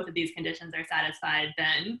says if both of these conditions are satisfied,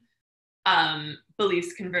 then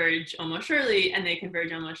beliefs converge almost surely, and they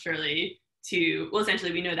converge almost surely to, well,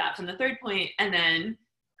 essentially we know that from the third point, and then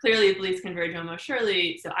clearly beliefs converge almost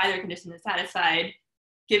surely, so either condition is satisfied.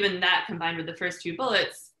 Given that combined with the first two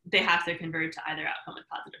bullets, they have to converge to either outcome with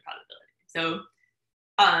positive probability. So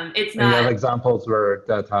it's not— And you have examples where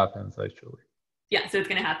that happens, actually. Yeah, so it's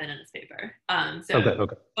going to happen in this paper.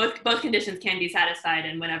 Okay. Both conditions can be satisfied,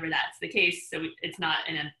 and whenever that's the case, so that's not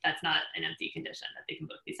an empty condition, that they can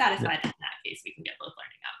both be satisfied. Yeah. In that case, we can get both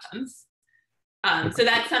learning outcomes. So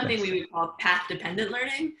that's something we would call path-dependent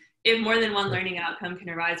learning. If more than one learning outcome can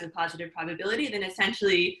arise with positive probability, then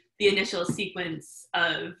essentially the initial sequence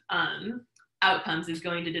of outcomes is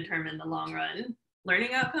going to determine the long-run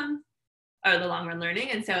learning outcome, or the long-run learning.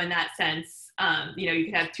 And so in that sense, you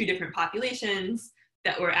could have two different populations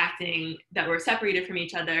that were separated from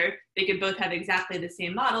each other. They could both have exactly the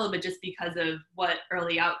same model, but just because of what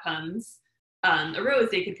early outcomes arose,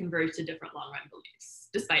 they could converge to different long-run beliefs,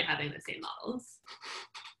 despite having the same models.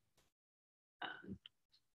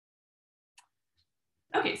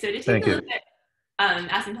 Okay, so to take a look at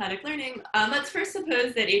asymptotic learning, let's first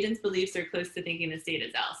suppose that agents' beliefs are close to thinking the state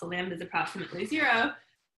is L. So lambda is approximately 0.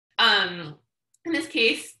 In this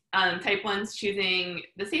case, type 1's choosing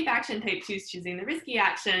the safe action, type 2's choosing the risky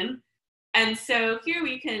action. And so here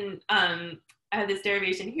we can, I have this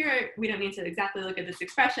derivation here. We don't need to exactly look at this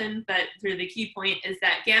expression, but sort of the key point is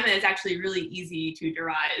that gamma is actually really easy to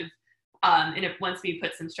derive. And once we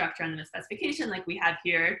put some structure on the specification like we have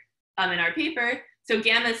here in our paper. So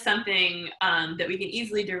gamma is something that we can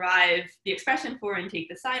easily derive the expression for and take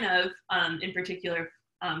the sign of in particular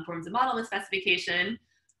forms of model specification.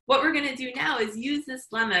 What we're going to do now is use this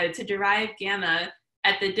lemma to derive gamma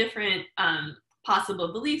at the different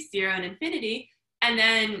possible beliefs, 0 and infinity, and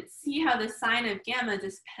then see how the sign of gamma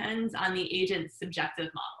depends on the agent's subjective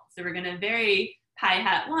model. So we're going to vary pi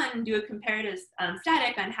hat 1, do a comparative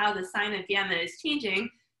static on how the sign of gamma is changing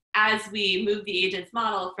as we move the agent's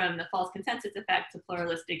model from the false consensus effect to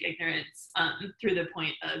pluralistic ignorance through the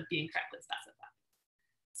point of being correctly specified.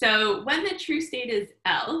 So when the true state is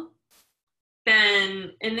L,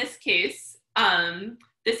 then in this case,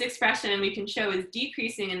 this expression we can show is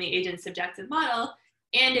decreasing in the agent's subjective model,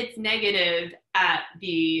 and it's negative at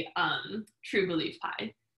the true belief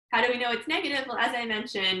pi. How do we know it's negative? Well, as I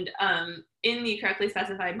mentioned, in the correctly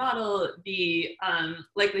specified model, the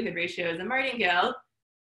likelihood ratio is a martingale.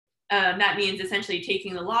 That means essentially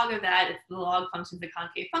taking the log of that. The log function is a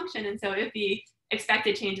concave function, and so if the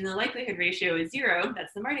expected change in the likelihood ratio is 0,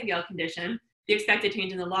 that's the martingale condition, the expected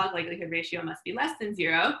change in the log likelihood ratio must be less than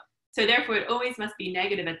 0. So therefore, it always must be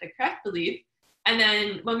negative at the correct belief. And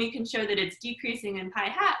then when we can show that it's decreasing in pi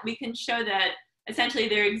hat, we can show that essentially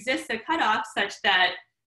there exists a cutoff such that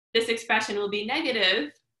this expression will be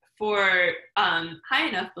negative for high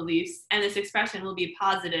enough beliefs, and this expression will be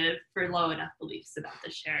positive for low enough beliefs about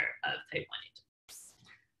the share of type 1 agents.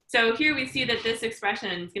 So here we see that this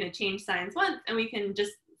expression is going to change signs once, and we can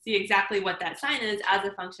just see exactly what that sign is as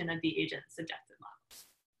a function of the agent's subjective model.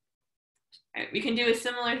 All right, we can do a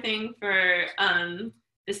similar thing for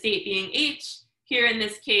the state being H. Here in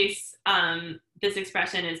this case, this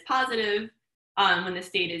expression is positive when the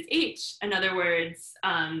state is H, in other words,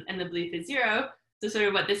 and the belief is 0. So sort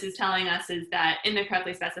of what this is telling us is that in the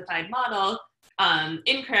correctly specified model,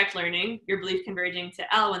 incorrect learning, your belief converging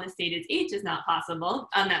to L when the state is H is not possible.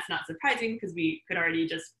 That's not surprising because we could already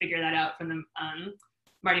just figure that out from the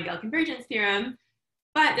martingale convergence theorem.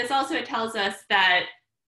 But this also tells us that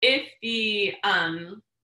if the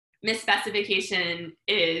misspecification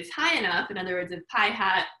is high enough, in other words, if pi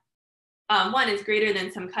hat 1 is greater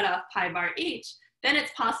than some cutoff pi bar H, then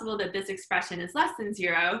it's possible that this expression is less than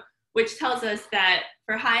 0, which tells us that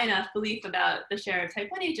for high enough belief about the share of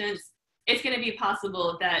type 1 agents, it's going to be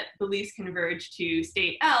possible that beliefs converge to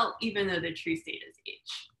state L, even though the true state is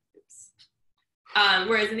H.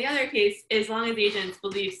 Whereas in the other case, as long as agents'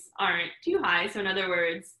 beliefs aren't too high, so in other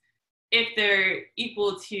words, if they're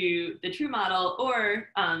equal to the true model or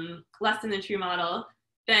less than the true model,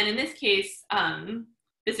 then in this case,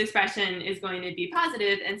 this expression is going to be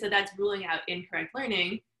positive, and so that's ruling out incorrect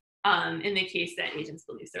learning in the case that agents'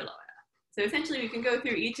 beliefs are low enough. So essentially, we can go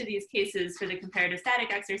through each of these cases for the comparative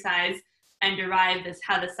static exercise and derive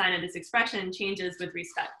how the sign of this expression changes with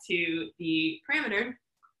respect to the parameter.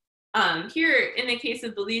 Here, in the case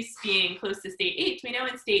of beliefs being close to state H, we know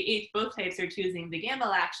in state H, both types are choosing the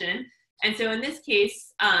gamble action. And so in this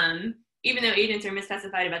case, even though agents are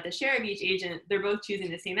misspecified about the share of each agent, they're both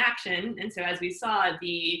choosing the same action. And so as we saw,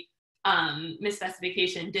 the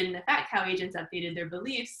misspecification didn't affect how agents updated their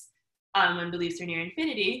beliefs when beliefs are near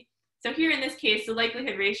infinity. So here in this case, the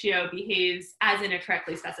likelihood ratio behaves as in a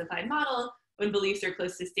correctly specified model when beliefs are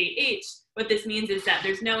close to state H. What this means is that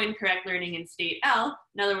there's no incorrect learning in state L.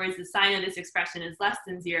 In other words, the sign of this expression is less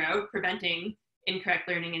than 0, preventing incorrect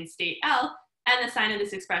learning in state L. And the sign of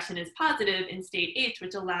this expression is positive in state H,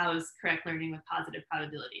 which allows correct learning with positive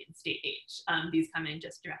probability in state H. These come in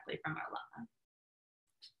just directly from our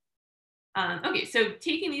lemma. Okay, so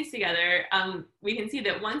taking these together, we can see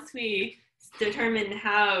that once we determine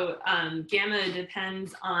how gamma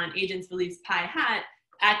depends on agent's beliefs pi hat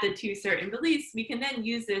at the two certain beliefs, we can then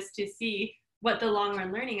use this to see what the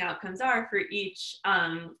long-run learning outcomes are for each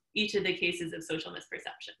of the cases of social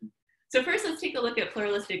misperception. So first, let's take a look at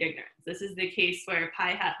pluralistic ignorance. This is the case where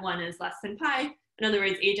pi hat 1 is less than pi. In other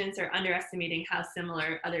words, agents are underestimating how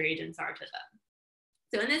similar other agents are to them.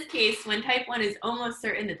 So in this case, when type 1 is almost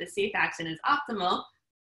certain that the safe action is optimal,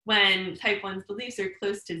 when type 1's beliefs are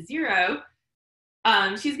close to 0,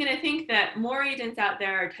 she's going to think that more agents out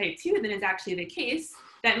there are type 2 than is actually the case.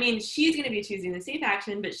 That means she's going to be choosing the safe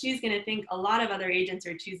action, but she's going to think a lot of other agents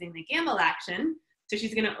are choosing the gamble action. So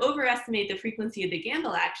she's going to overestimate the frequency of the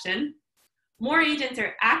gamble action. More agents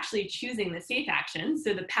are actually choosing the safe action,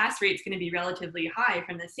 so the pass rate is going to be relatively high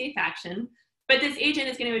from the safe action, but this agent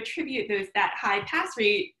is going to attribute that high pass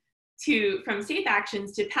rate from safe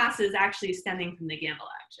actions to passes actually stemming from the gamble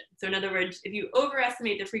action. So in other words, if you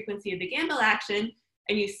overestimate the frequency of the gamble action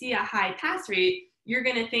and you see a high pass rate, you're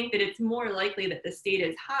going to think that it's more likely that the state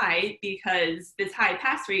is high because this high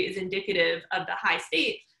pass rate is indicative of the high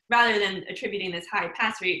state, rather than attributing this high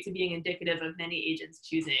pass rate to being indicative of many agents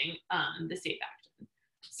choosing the safe action.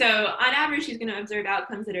 So on average, she's going to observe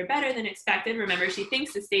outcomes that are better than expected. Remember, she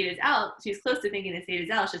thinks the state is L. She's close to thinking the state is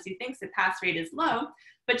L, so she thinks the pass rate is low.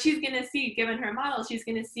 But she's going to see, given her model, she's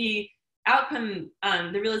going to see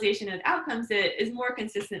the realization of outcomes that is more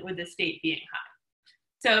consistent with the state being high.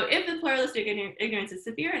 So if the pluralistic ignorance is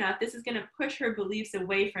severe enough, this is going to push her beliefs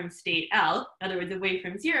away from state L, in other words, away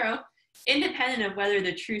from 0, independent of whether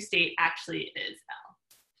the true state actually is L.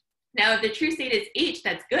 Now, if the true state is H,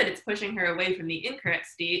 that's good. It's pushing her away from the incorrect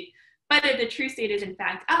state. But if the true state is in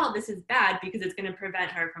fact L, this is bad because it's going to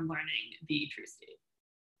prevent her from learning the true state.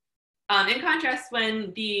 In contrast,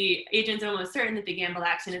 when the agent's almost certain that the gamble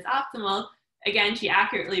action is optimal, again, she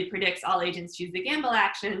accurately predicts all agents choose the gamble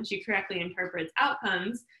action. She correctly interprets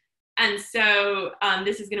outcomes. And so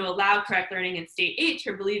this is going to allow correct learning in state H.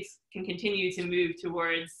 Her beliefs can continue to move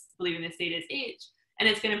towards believing the state is H. And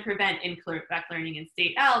it's going to prevent incorrect learning in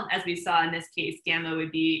state L. As we saw in this case, gamma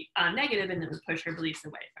would be negative and it would push her beliefs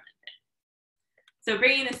away from it. So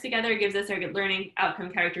bringing this together gives us our learning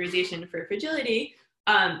outcome characterization for fragility.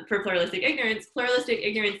 For pluralistic ignorance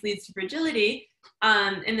leads to fragility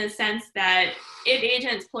in the sense that if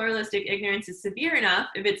agent's pluralistic ignorance is severe enough,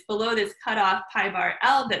 if it's below this cutoff pi bar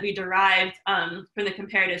L that we derived from the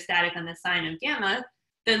comparative static on the sign of gamma,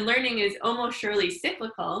 then learning is almost surely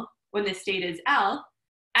cyclical when the state is L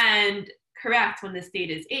and correct when the state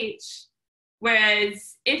is H.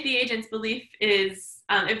 Whereas if the agent's belief is,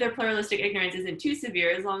 if their pluralistic ignorance isn't too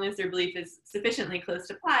severe, as long as their belief is sufficiently close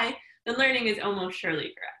to pi, then learning is almost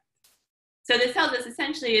surely correct. So this tells us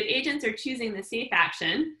essentially if agents are choosing the safe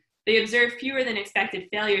action, they observe fewer than expected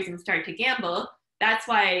failures and start to gamble. That's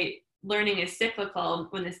why learning is cyclical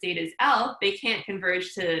when the state is L. They can't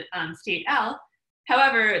converge to state L.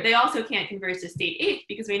 However, they also can't converge to state H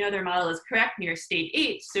because we know their model is correct near state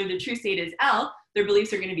H. So the true state is L. Their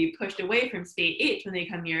beliefs are going to be pushed away from state H when they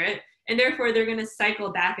come near it. And therefore, they're going to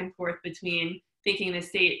cycle back and forth between thinking the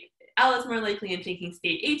state L is more likely and thinking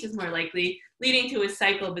state H is more likely, leading to a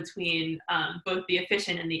cycle between both the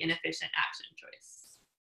efficient and the inefficient action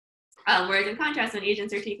choice. Whereas in contrast, when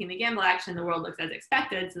agents are taking the gamble action, the world looks as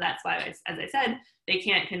expected. So that's why, as I said, they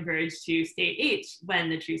can't converge to state H when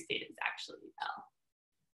the true state is actually L.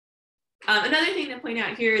 Another thing to point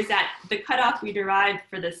out here is that the cutoff we derived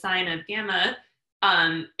for the sign of gamma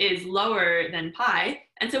is lower than pi.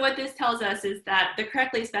 And so what this tells us is that the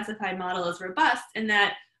correctly specified model is robust and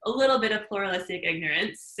that a little bit of pluralistic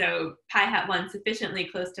ignorance, so pi hat 1 sufficiently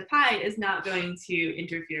close to pi, is not going to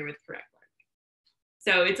interfere with correct learning.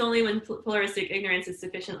 So it's only when pluralistic ignorance is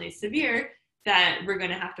sufficiently severe that we're going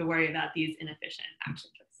to have to worry about these inefficient action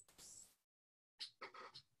choices.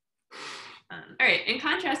 All right, in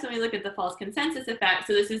contrast, when we look at the false consensus effect,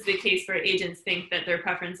 so this is the case where agents think that their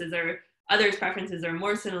preferences or others' preferences are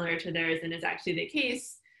more similar to theirs than is actually the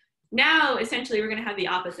case. Now, essentially, we're going to have the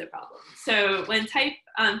opposite problem. So when type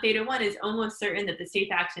theta 1 is almost certain that the safe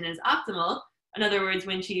action is optimal, in other words,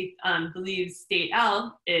 when she believes state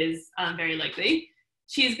L is very likely,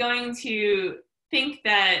 she's going to think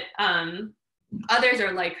that others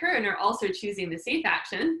are like her and are also choosing the safe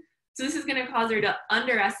action. So this is going to cause her to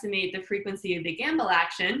underestimate the frequency of the gamble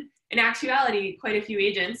action. In actuality, quite a few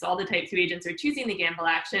agents, all the type 2 agents, are choosing the gamble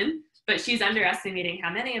action, but she's underestimating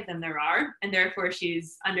how many of them there are, and therefore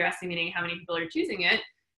she's underestimating how many people are choosing it.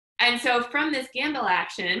 And so from this gamble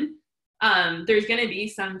action, there's going to be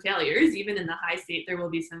some failures. Even in the high state, there will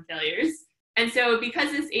be some failures. And so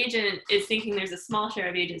because this agent is thinking there's a small share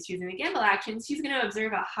of agents choosing the gamble action, she's going to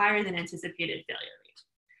observe a higher than anticipated failure rate.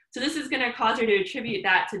 So this is going to cause her to attribute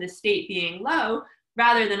that to the state being low,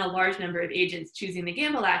 rather than a large number of agents choosing the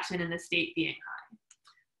gamble action and the state being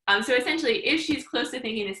high. So essentially, if she's close to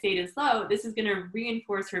thinking the state is low, this is going to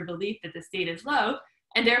reinforce her belief that the state is low,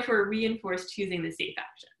 and therefore reinforce choosing the safe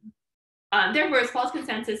action. Therefore, if false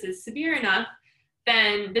consensus is severe enough,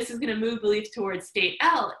 then this is going to move belief towards state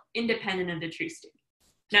L independent of the true state.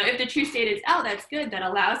 Now, if the true state is L, that's good. That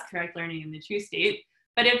allows correct learning in the true state.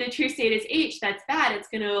 But if the true state is H, that's bad. It's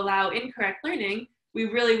going to allow incorrect learning. We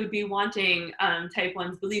really would be wanting type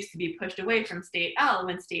 1's beliefs to be pushed away from state L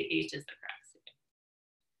when state H is the correct state.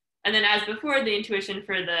 And then as before, the intuition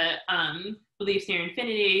for the beliefs near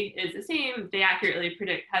infinity is the same. They accurately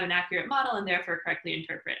have an accurate model and therefore correctly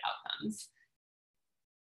interpret outcomes.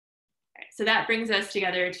 So that brings us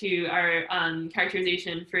together to our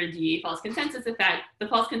characterization for the false consensus effect. The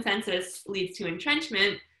false consensus leads to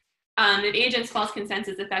entrenchment. If agent's false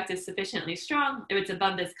consensus effect is sufficiently strong, if it's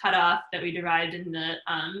above this cutoff that we derived in the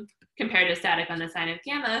comparative static on the sign of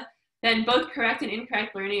gamma, then both correct and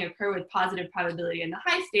incorrect learning occur with positive probability in the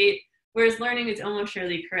high state, whereas learning is almost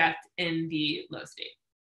surely correct in the low state.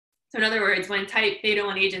 So in other words, when type theta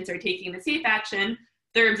 1 agents are taking the safe action,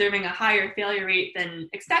 they're observing a higher failure rate than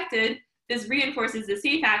expected. This reinforces the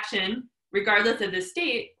safe action regardless of the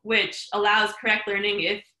state, which allows correct learning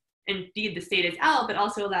if indeed the state is L, but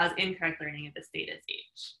also allows incorrect learning if the state is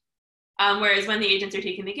H. Whereas when the agents are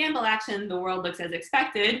taking the gamble action, the world looks as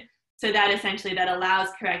expected. So that essentially that allows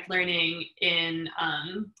correct learning in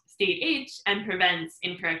state H and prevents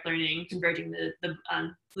incorrect learning converging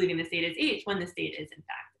believing the state is H when the state is in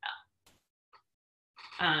fact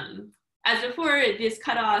L. As before, this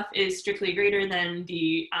cutoff is strictly greater than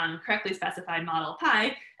the correctly specified model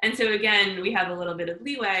pi. And so again, we have a little bit of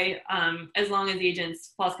leeway. As long as the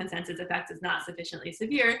agent's false consensus effect is not sufficiently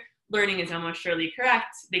severe, learning is almost surely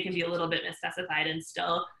correct. They can be a little bit misspecified and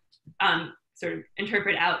still sort of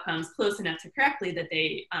interpret outcomes close enough to correctly that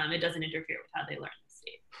it doesn't interfere with how they learn the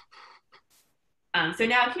state. So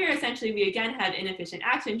now here, essentially, we again have inefficient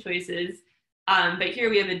action choices. But here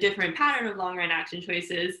we have a different pattern of long-run action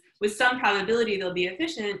choices. With some probability, they'll be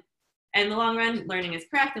efficient. And in the long run, learning is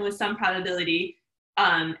correct. And with some probability,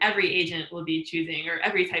 every agent will be choosing, or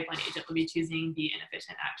every type 1 agent will be choosing the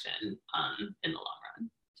inefficient action in the long run.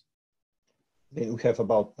 We have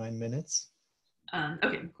about 9 minutes.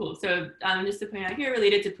 Okay, cool. So just to point out here,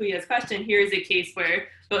 related to Puya's question, here is a case where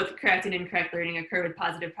both correct and incorrect learning occur with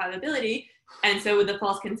positive probability. And so with the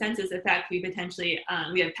false consensus effect, we potentially,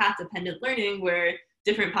 we have path-dependent learning where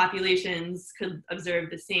different populations could observe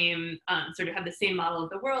the same, sort of have the same model of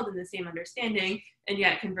the world and the same understanding, and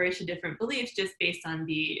yet converge to different beliefs just based on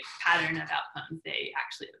the pattern of outcomes they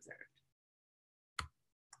actually observed.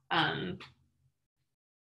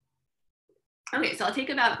 Okay, so I'll take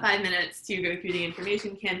about 5 minutes to go through the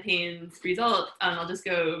information campaign's results. I'll just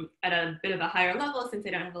go at a bit of a higher level since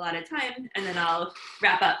I don't have a lot of time, and then I'll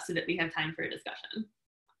wrap up so that we have time for a discussion.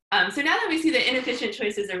 So now that we see that inefficient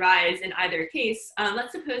choices arise in either case,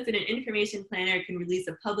 let's suppose that an information planner can release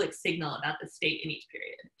a public signal about the state in each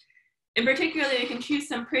period. In particular, we can choose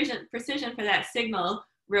some precision for that signal,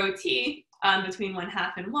 rho t, between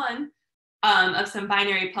 1/2 and 1, of some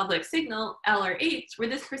binary public signal, L or H, where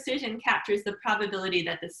this precision captures the probability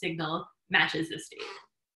that the signal matches the state.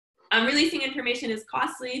 Releasing information is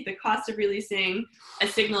costly. The cost of releasing a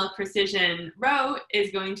signal of precision rho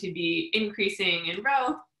is going to be increasing in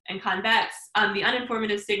rho and convex. The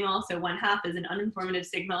uninformative signal, so 1/2 is an uninformative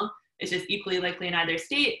signal, it's just equally likely in either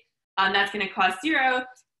state. That's going to cost 0.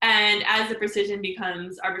 And as the precision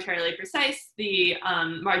becomes arbitrarily precise, the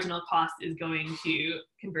marginal cost is going to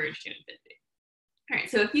converge to infinity. All right,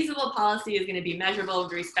 so a feasible policy is going to be measurable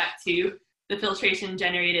with respect to the filtration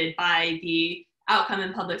generated by the outcome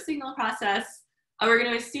and public signal process. We're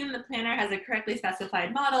going to assume the planner has a correctly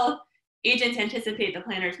specified model. Agents anticipate the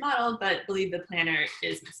planner's model, but believe the planner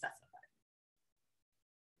is misspecified.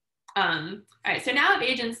 All right, so now if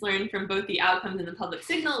agents learn from both the outcomes and the public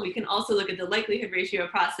signal, we can also look at the likelihood ratio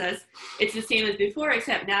process. It's the same as before,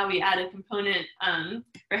 except now we add a component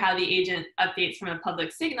for how the agent updates from a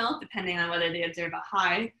public signal, depending on whether they observe a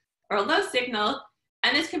high or a low signal.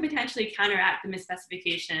 And this can potentially counteract the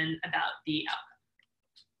misspecification about the outcome.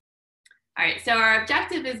 All right, so our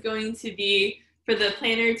objective is going to be for the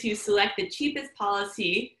planner to select the cheapest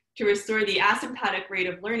policy to restore the asymptotic rate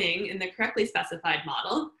of learning in the correctly specified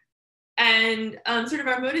model. And sort of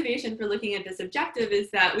our motivation for looking at this objective is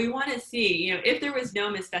that we want to see, if there was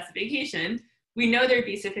no misspecification, we know there'd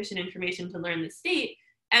be sufficient information to learn the state.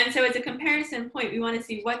 And so as a comparison point, we want to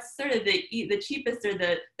see what's sort of the cheapest or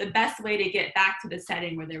the best way to get back to the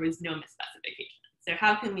setting where there was no misspecification. So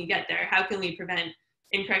how can we get there? How can we prevent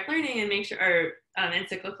incorrect learning and make sure, or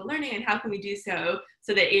encyclical learning, and how can we do so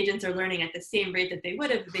that agents are learning at the same rate that they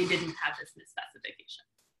would have if they didn't have this misspecification?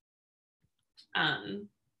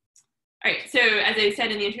 All right, so as I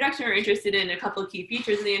said in the introduction, we're interested in a couple of key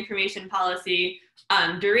features of the information policy.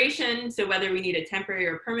 Duration, so whether we need a temporary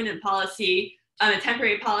or permanent policy. A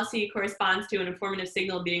temporary policy corresponds to an informative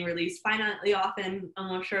signal being released finitely often,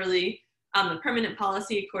 almost surely. The permanent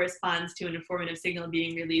policy corresponds to an informative signal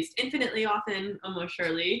being released infinitely often, almost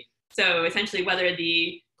surely. So essentially whether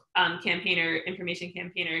the information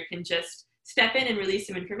campaigner can just step in and release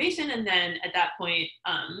some information, and then at that point,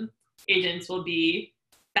 agents will be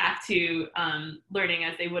back to learning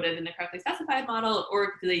as they would have in the correctly specified model,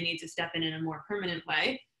 or do they need to step in a more permanent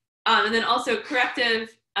way? And then also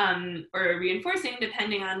corrective or reinforcing,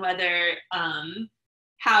 depending on whether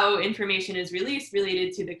how information is released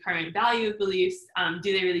related to the current value of beliefs.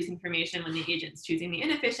 Do they release information when the agent's choosing the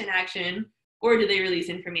inefficient action, or do they release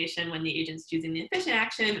information when the agent's choosing the efficient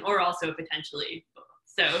action, or also potentially both?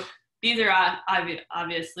 So these are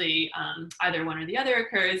obviously either one or the other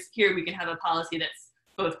occurs. Here we can have a policy that's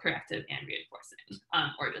both corrective and reinforcing,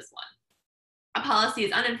 or just one. A policy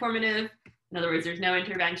is uninformative. In other words, there's no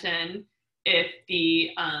intervention. If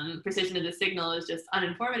the precision of the signal is just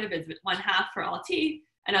uninformative, it's 1/2 for all t,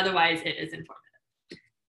 and otherwise it is informative.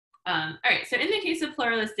 All right, so in the case of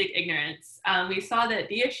pluralistic ignorance, we saw that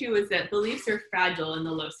the issue is that beliefs are fragile in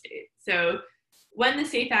the low state. So when the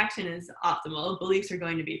safe action is optimal, beliefs are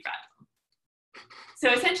going to be fragile.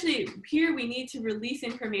 So essentially here we need to release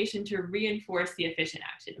information to reinforce the efficient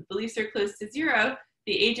action. If beliefs are close to 0,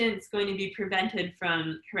 the agent's going to be prevented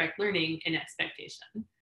from correct learning in expectation.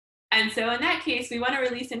 And so in that case, we want to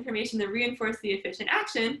release information to reinforce the efficient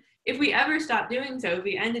action. If we ever stop doing so, if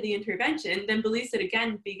we end the intervention, then beliefs would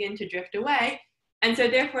again begin to drift away. And so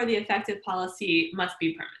therefore the effective policy must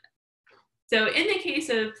be permanent. So in the case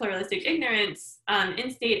of pluralistic ignorance, in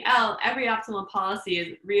state L, every optimal policy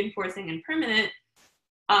is reinforcing and permanent.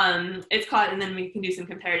 Its cost, and then we can do some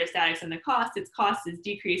comparative statics on the cost. Its cost is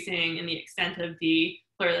decreasing in the extent of the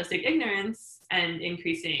pluralistic ignorance and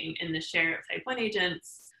increasing in the share of type 1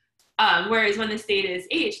 agents. Whereas when the state is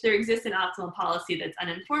H, there exists an optimal policy that's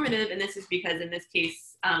uninformative, and this is because in this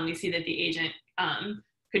case, we see that the agent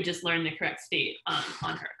could just learn the correct state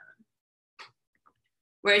on her own.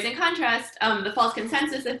 Whereas in contrast, the false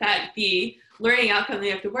consensus effect, the learning outcome we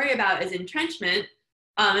have to worry about is entrenchment.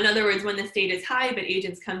 In other words, when the state is high, but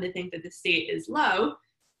agents come to think that the state is low.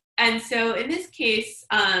 And so in this case,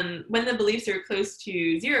 when the beliefs are close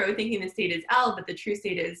to 0, thinking the state is L, but the true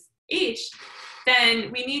state is H,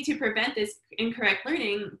 then we need to prevent this incorrect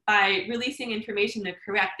learning by releasing information to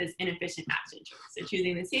correct this inefficient action choice. So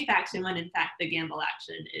choosing the safe action when in fact the gamble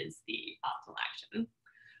action is the optimal action.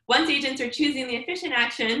 Once agents are choosing the efficient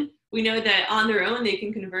action, we know that on their own they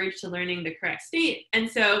can converge to learning the correct state. And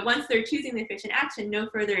so once they're choosing the efficient action, no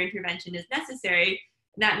further intervention is necessary.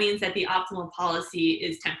 That means that the optimal policy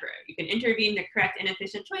is temporary. You can intervene to correct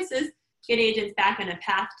inefficient choices, get agents back on a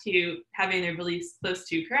path to having their beliefs close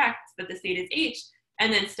to correct, but the state is H,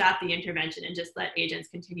 and then stop the intervention and just let agents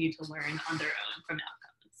continue to learn on their own from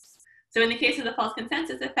outcomes. So in the case of the false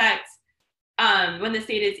consensus effect, when the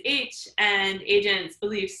state is H and agents'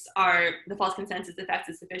 beliefs are, the false consensus effect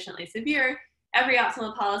is sufficiently severe, every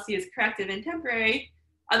optimal policy is corrective and temporary.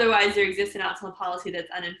 Otherwise, there exists an optimal policy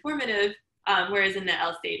that's uninformative, whereas in the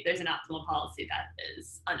L state, there's an optimal policy that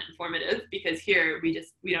is uninformative, because here we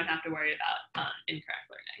don't have to worry about incorrect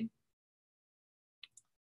learning.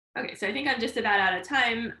 Okay, so I think I'm just about out of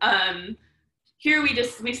time. Here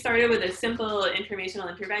we started with a simple informational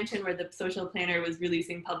intervention where the social planner was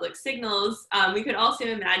releasing public signals. We could also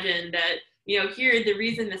imagine that, here the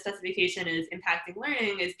reason the specification is impacting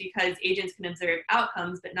learning is because agents can observe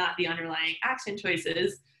outcomes but not the underlying action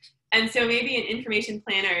choices. And so maybe an information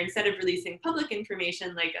planner, instead of releasing public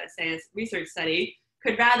information like say a research study,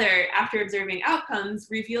 could rather, after observing outcomes,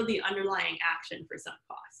 reveal the underlying action for some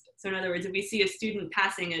cost. So in other words, if we see a student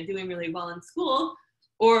passing and doing really well in school,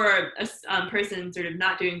 or a person sort of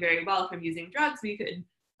not doing very well from using drugs, we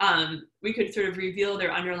could sort of reveal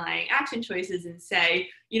their underlying action choices and say,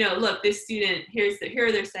 you know, look, this student, here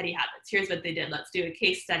are their study habits. Here's what they did. Let's do a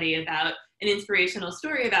case study about an inspirational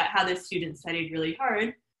story about how this student studied really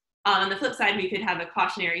hard. On the flip side, we could have a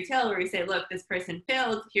cautionary tale where we say, look, this person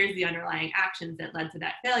failed. Here's the underlying actions that led to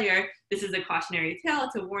that failure. This is a cautionary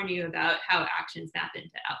tale to warn you about how actions map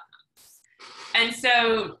into outcomes. And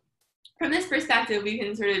so from this perspective, we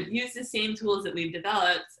can sort of use the same tools that we've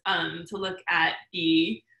developed to look at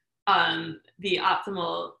the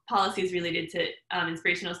optimal policies related to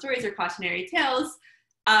inspirational stories or cautionary tales.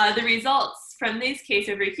 The results from this case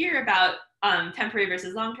over here about temporary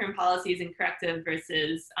versus long-term policies and corrective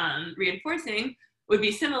versus reinforcing would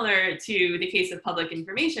be similar to the case of public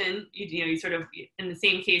information. You sort of, in the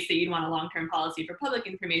same case that you'd want a long-term policy for public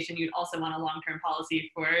information, you'd also want a long-term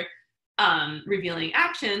policy for revealing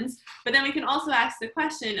actions. But then we can also ask the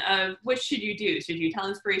question of which should you do? Should you tell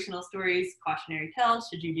inspirational stories, cautionary tales?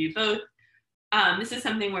 Should you do both? This is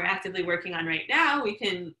something we're actively working on right now. We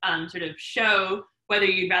can sort of show whether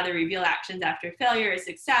you'd rather reveal actions after failure or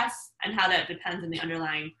success, and how that depends on the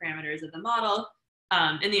underlying parameters of the model.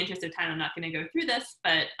 In the interest of time, I'm not going to go through this,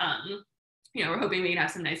 but we're hoping we can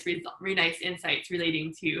have some nice insights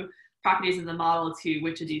relating to properties of the model to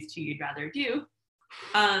which of these two you'd rather do.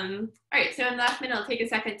 All right, so in the last minute, I'll take a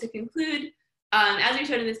second to conclude. As we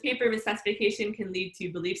showed in this paper, misspecification can lead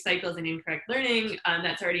to belief cycles and incorrect learning.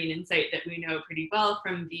 That's already an insight that we know pretty well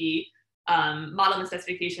from the model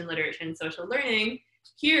misspecification literature in social learning.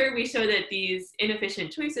 Here, we show that these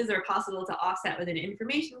inefficient choices are possible to offset with an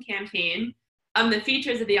information campaign. The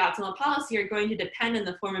features of the optimal policy are going to depend on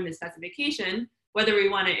the form of misspecification, whether we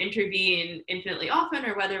want to intervene infinitely often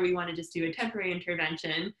or whether we want to just do a temporary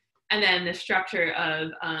intervention. And then the structure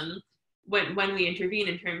of when we intervene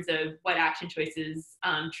in terms of what action choices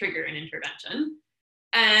trigger an intervention.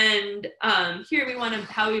 And here we want to,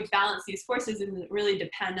 how we balance these forces and really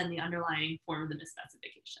depend on the underlying form of the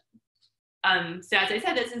misspecification. So as I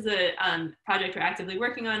said, this is a project we're actively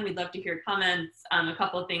working on. We'd love to hear comments. A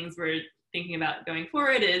couple of things we're thinking about going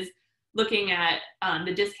forward is looking at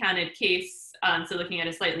the discounted case. So looking at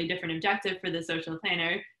a slightly different objective for the social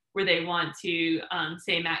planner, where they want to,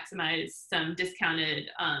 say, maximize some discounted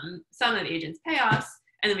sum of agents' payoffs.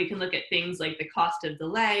 And then we can look at things like the cost of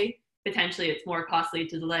delay. Potentially, it's more costly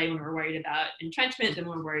to delay when we're worried about entrenchment than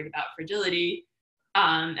when we're worried about fragility.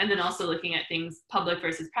 And then also looking at things public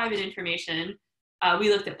versus private information. We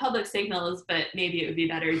looked at public signals, but maybe it would be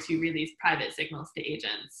better to release private signals to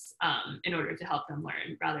agents in order to help them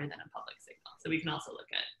learn rather than a public signal. So we can also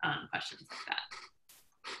look at questions like that.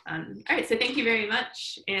 All right, so thank you very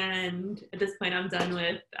much. And at this point, I'm done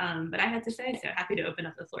with what I had to say. So happy to open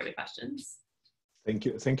up the floor to questions.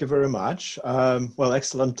 Thank you very much. Well,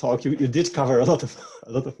 excellent talk. You did cover a lot of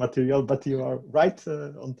material, but you are right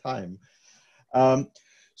on time.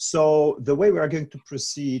 So the way we are going to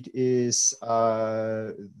proceed is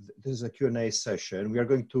this is a Q&A session. We are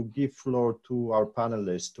going to give floor to our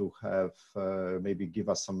panelists to have maybe give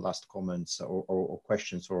us some last comments or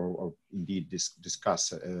questions or indeed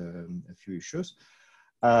discuss a few issues.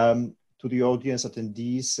 To the audience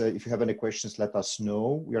attendees, if you have any questions, let us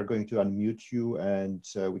know. We are going to unmute you and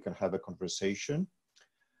we can have a conversation.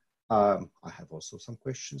 I have also some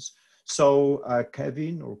questions. So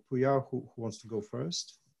Kevin or Puya, who wants to go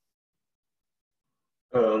first?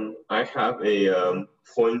 I have a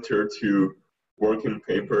pointer to working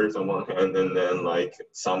papers on one hand, and then like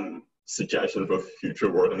some suggestions for future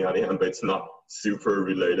work on the other hand, but it's not super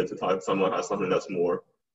related to type. If someone has something that's more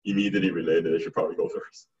immediately related, they should probably go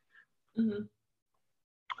first. Mm-hmm.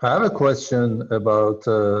 I have a question about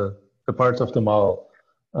the part of the model.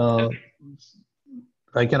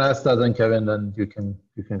 I can ask that, and Kevin, then you can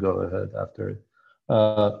go ahead after.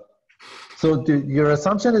 So your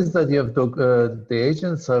assumption is that you have the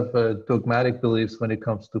agents have dogmatic beliefs when it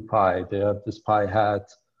comes to pi. They have this pi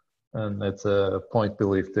hat, and it's a point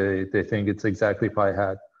belief. They think it's exactly pi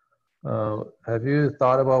hat. Have you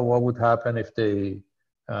thought about what would happen if they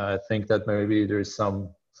think that maybe there's so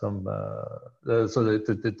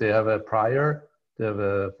that they have a prior, they have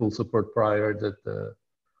a full support prior that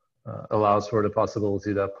allows for the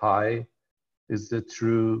possibility that pi is the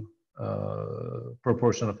true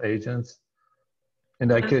proportion of agents? In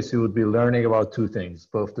that case, you would be learning about two things,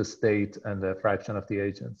 both the state and the fraction of the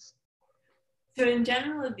agents. So in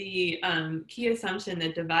general, the key assumption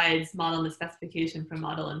that divides model misspecification from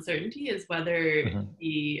model uncertainty is whether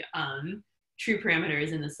the true parameter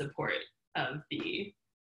is in the support. of the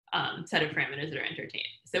set of parameters that are entertained.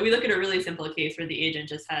 So we look at a really simple case where the agent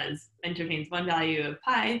just entertains one value of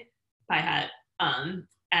pi hat,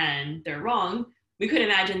 and they're wrong. We could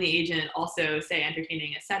imagine the agent also, say,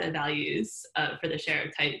 entertaining a set of values for the share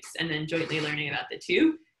of types and then jointly learning about the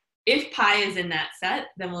two. If pi is in that set,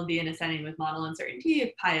 then we'll be in a setting with model uncertainty.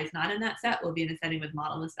 If pi is not in that set, we'll be in a setting with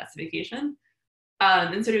model misspecification.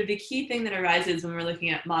 And sort of the key thing that arises when we're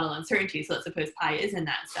looking at model uncertainty, so let's suppose pi is in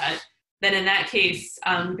that set, then in that case,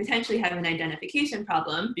 we potentially have an identification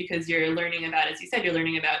problem because you're learning about, as you said, you're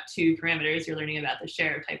learning about two parameters. You're learning about the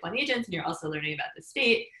share of type 1 agents, and you're also learning about the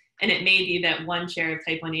state. And it may be that one share of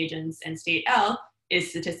type 1 agents and state L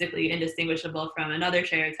is statistically indistinguishable from another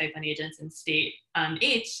share of type 1 agents and state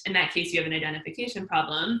H. In that case, you have an identification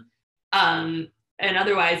problem. And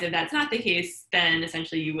otherwise, if that's not the case, then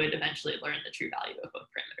essentially you would eventually learn the true value of both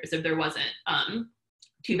parameters if there wasn't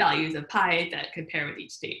two values of pi that could pair with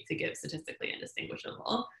each state to give statistically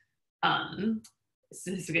indistinguishable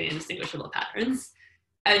patterns.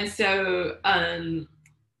 And so,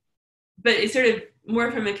 but it's sort of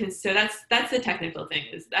more from so that's the technical thing,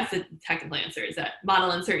 that's the technical answer, is that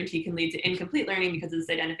model uncertainty can lead to incomplete learning because of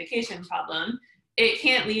this identification problem. It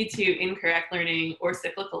can't lead to incorrect learning or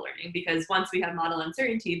cyclical learning because once we have model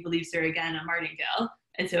uncertainty, beliefs are again a martingale.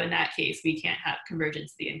 And so in that case, we can't have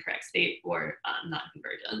convergence to the incorrect state or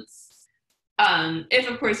non-convergence. If,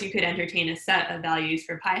 of course, you could entertain a set of values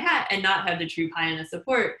for pi hat and not have the true pi in the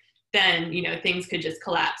support, then things could just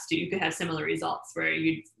collapse too. You could have similar results where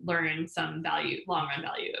you'd learn some value, long-run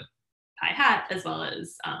value of pi hat, as well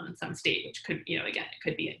as some state, which could, again, it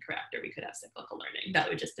could be incorrect, or we could have cyclical learning. That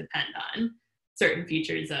would just depend on certain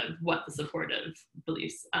features of what the supportive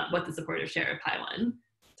beliefs, what the supportive share of pi 1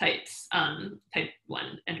 types, type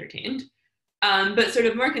 1 entertained. But sort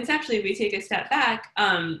of more conceptually, if we take a step back,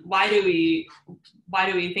 why do we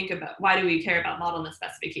care about model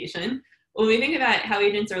misspecification? When we think about how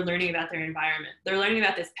agents are learning about their environment, they're learning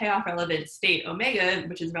about this payoff relevant state omega,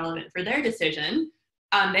 which is relevant for their decision.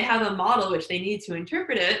 They have a model which they need to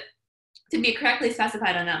interpret it. To be correctly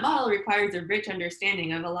specified on that model requires a rich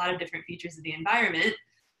understanding of a lot of different features of the environment.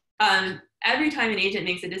 Every time an agent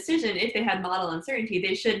makes a decision, if they had model uncertainty,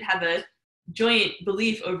 they should have a joint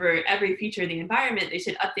belief over every feature of the environment. They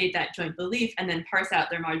should update that joint belief and then parse out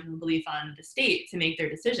their marginal belief on the state to make their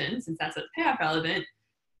decision, since that's what's payoff relevant.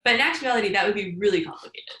 But in actuality, that would be really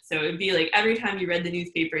complicated. So it would be like every time you read the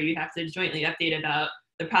newspaper, you'd have to jointly update about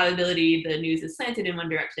the probability the news is slanted in one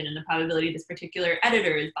direction, and the probability this particular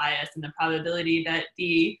editor is biased, and the probability that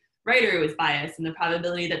the writer was biased, and the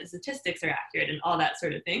probability that the statistics are accurate, and all that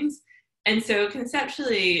sort of things. And so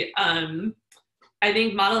conceptually, I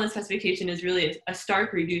think model misspecification is really a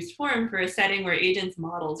stark reduced form for a setting where agents'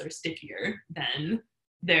 models are stickier than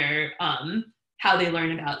their how they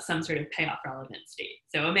learn about some sort of payoff relevant state.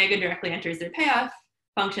 So omega directly enters their payoff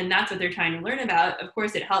function. That's what they're trying to learn about. Of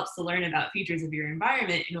course, it helps to learn about features of your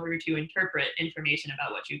environment in order to interpret information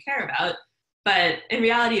about what you care about. But in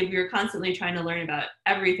reality, if we were constantly trying to learn about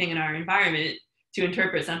everything in our environment to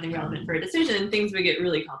interpret something relevant for a decision, things would get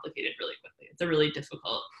really complicated really quickly. It's a really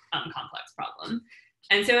difficult, complex problem.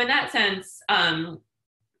 And so in that sense,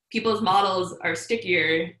 people's models are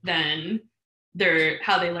stickier than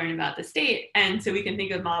how they learn about the state. And so we can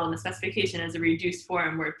think of model misspecification as a reduced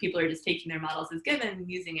form where people are just taking their models as given and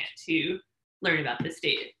using it to learn about the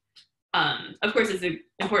state. Of course, it's an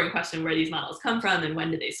important question where these models come from and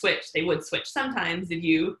when do they switch. They would switch sometimes if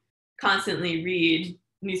you constantly read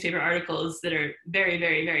newspaper articles that are very,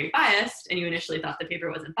 very, very biased and you initially thought the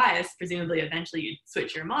paper wasn't biased. Presumably, eventually you'd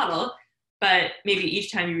switch your model. But maybe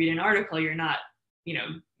each time you read an article, you're not,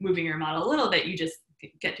 moving your model a little bit, you just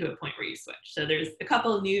get to a point where you switch. So there's a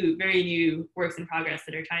couple very new works in progress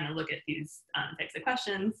that are trying to look at these types of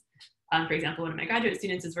questions. For example, one of my graduate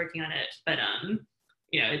students is working on it, but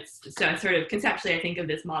so sort of conceptually, I think of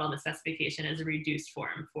this model misspecification as a reduced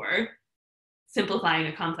form for simplifying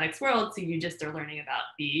a complex world. So you just are learning about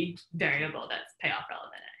the variable that's payoff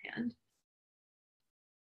relevant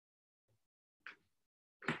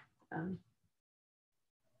at hand.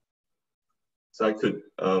 So I could,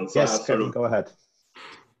 yes, Kevin, go ahead.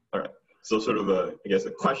 All right. So sort of I guess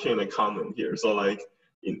a question and a comment here. So like,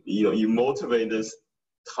 you motivate this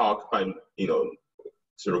talk by,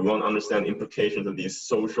 sort of want to understand implications of these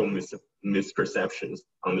social misperceptions,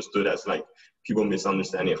 understood as like people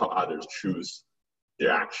misunderstanding how others choose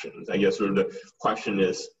their actions. I guess sort of the question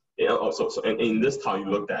is, and in this talk you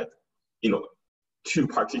looked at, two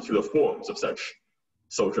particular forms of such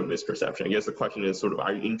social misperception. I guess the question is sort of,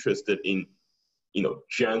 are you interested in,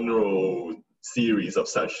 general theories of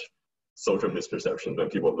such social misperceptions when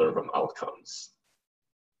people learn from outcomes?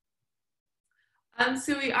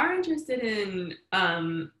 So we are interested in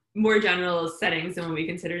more general settings than what we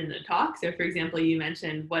considered in the talk. So for example, you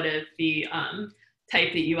mentioned what if the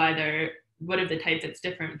type that you what if the type that's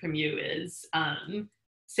different from you is,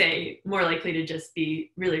 say, more likely to just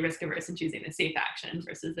be really risk averse and choosing the safe action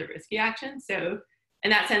versus the risky action. So in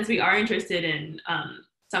that sense, we are interested in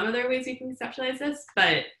some other ways we can conceptualize this,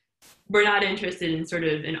 but we're not interested in sort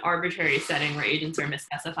of an arbitrary setting where agents are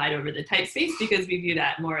misspecified over the type space, because we view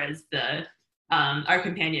that more as our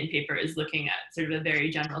companion paper is looking at sort of a very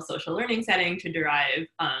general social learning setting to derive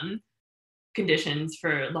conditions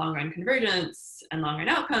for long-run convergence and long-run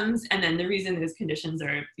outcomes. And then the reason those conditions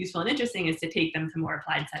are useful and interesting is to take them to more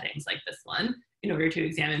applied settings like this one in order to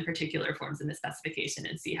examine particular forms of misspecification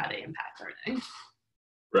and see how they impact learning.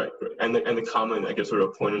 Right, right. And the common, I guess, sort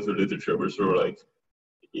of pointers to literature were sort of like,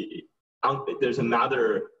 there's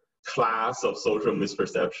another class of social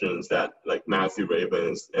misperceptions that like Matthew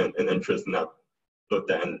Ravens and Tristan have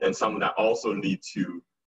looked at, and some that also lead to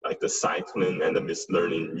like the cycling and the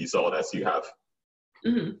mislearning result as you have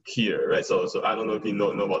here, right? So I don't know if you know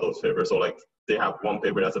about those papers. So like they have one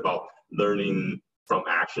paper that's about learning from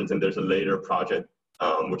actions, and there's a later project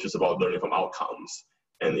which is about learning from outcomes.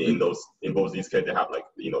 And in both these cases, they have like,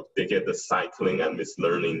 they get the cycling and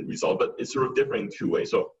mislearning result, but it's sort of different in two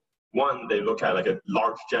ways. So one, they look at like a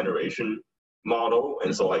large generation model.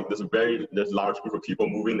 And so like there's large group of people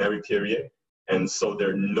moving every period. And so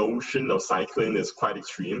their notion of cycling is quite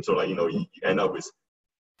extreme. So like, you end up with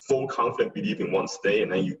full confident belief in one state,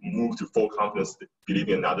 and then you move to full confidence belief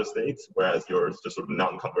in another state, whereas yours just sort of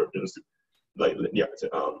non-convergence.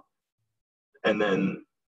 And then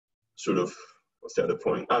sort of, what's the other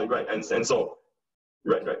point? Right, and so,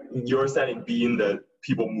 right. Your setting being that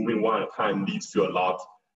people moving one at a time leads to a lot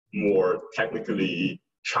more technically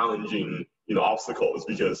challenging, obstacles,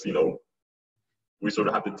 because, we sort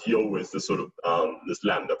of have to deal with this sort of, this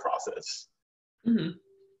lambda process.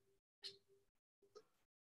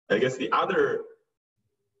 I guess the other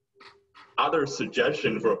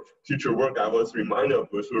suggestion for future work I was reminded of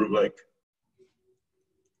was sort of like,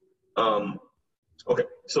 okay,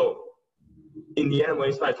 so in the end, when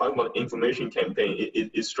I started talking about information campaign,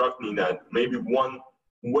 it struck me that maybe one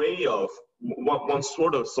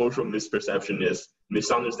sort of social misperception is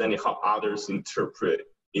misunderstanding how others interpret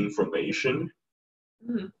information.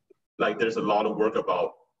 Like there's a lot of work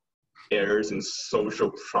about errors in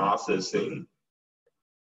social processing,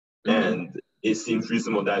 and it seems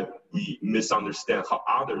reasonable that we misunderstand how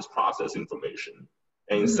others process information.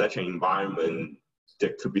 And in such an environment,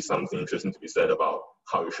 there could be something interesting to be said about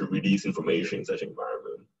how you should release information in such an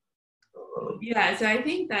environment. Yeah, so I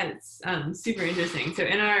think that's super interesting. So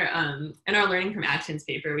in our learning from actions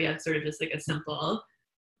paper, we have sort of just like a simple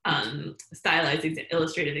stylized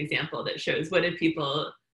illustrative example that shows what if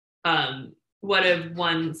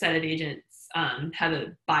one set of agents have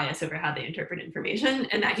a bias over how they interpret information.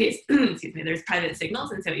 In that case, excuse me, there's private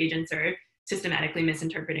signals, and so agents are systematically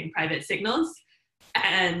misinterpreting private signals.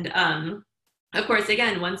 And of course,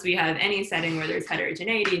 again, once we have any setting where there's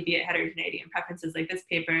heterogeneity, be it heterogeneity in preferences like this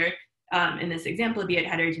paper, in this example, be it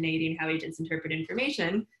heterogeneity in how agents interpret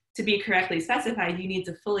information, to be correctly specified, you need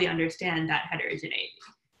to fully understand that heterogeneity.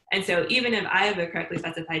 And so even if I have a correctly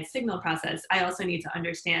specified signal process, I also need to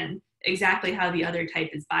understand exactly how the other type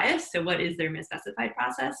is biased. So what is their misspecified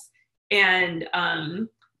process? And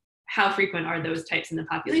how frequent are those types in the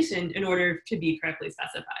population in order to be correctly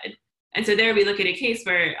specified? And so there we look at a case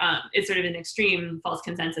where it's sort of an extreme false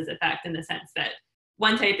consensus effect, in the sense that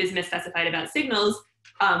one type is misspecified about signals,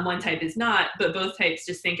 one type is not, but both types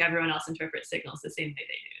just think everyone else interprets signals the same way they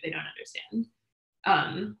do. They don't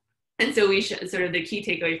understand. And so sort of the key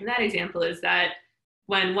takeaway from that example is that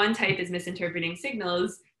when one type is misinterpreting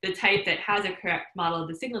signals, the type that has a correct model of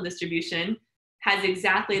the signal distribution has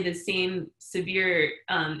exactly the same severe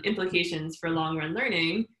implications for long-run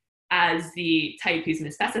learning as the type who's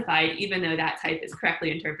misspecified, even though that type is correctly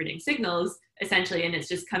interpreting signals, essentially, and it's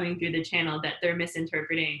just coming through the channel that they're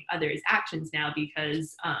misinterpreting others' actions now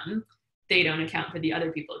because they don't account for the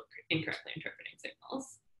other people incorrectly interpreting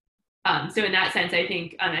signals. So in that sense, I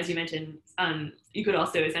think, as you mentioned, you could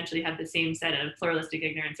also essentially have the same set of pluralistic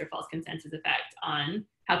ignorance or false consensus effect on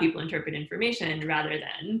how people interpret information rather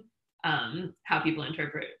than how people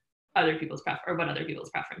interpret other people's what other people's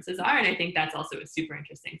preferences are. And I think that's also a super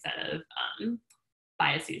interesting set of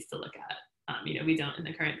biases to look at. We don't in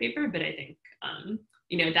the current paper, but I think,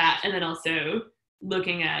 that, and then also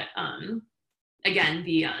looking at, again,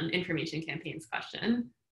 the information campaigns question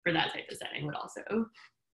for that type of setting would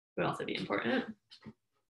also be important.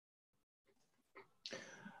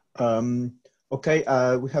 Okay,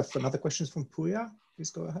 we have another question from Puya.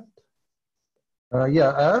 Please go ahead.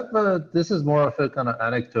 Yeah, I have, this is more of a kind of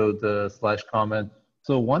anecdote slash comment.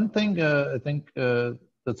 So one thing I think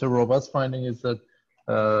that's a robust finding is that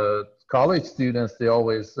college students, they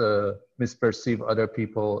always misperceive other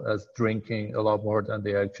people as drinking a lot more than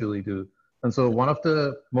they actually do. And so one of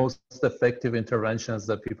the most effective interventions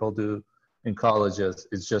that people do in colleges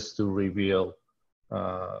is just to reveal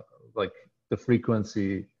like the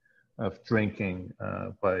frequency of drinking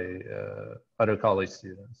by other college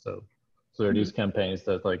students. So there are these campaigns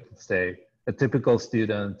that like say a typical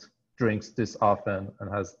student drinks this often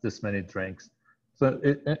and has this many drinks. So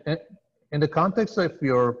in the context of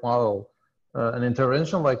your model, an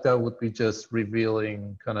intervention like that would be just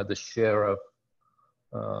revealing kind of the share of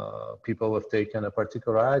people who have taken a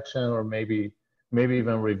particular action, or maybe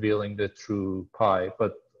even revealing the true pie.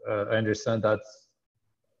 But I understand that's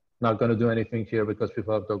not going to do anything here because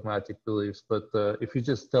people have dogmatic beliefs. But if you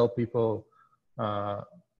just tell people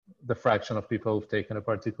the fraction of people who've taken a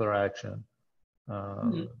particular action,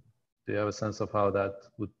 do you have a sense of how that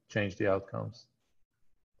would change the outcomes?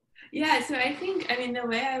 Yeah, so I think, I mean, the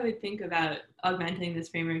way I would think about augmenting this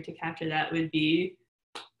framework to capture that would be,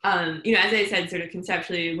 you know, as I said, sort of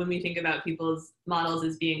conceptually, when we think about people's models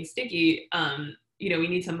as being sticky, you know, we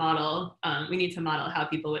need to model how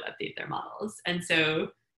people would update their models. And so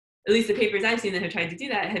at least the papers I've seen that have tried to do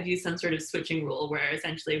that have used some sort of switching rule where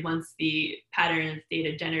essentially once the pattern of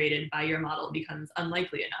data generated by your model becomes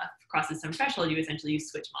unlikely enough, crosses some threshold, you essentially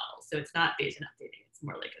use switch models. So it's not Bayesian updating, it's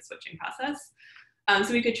more like a switching process.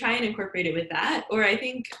 So we could try and incorporate it with that. Or I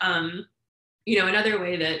think, you know, another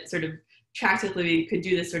way that sort of practically we could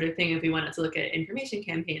do this sort of thing if we wanted to look at information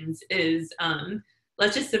campaigns is,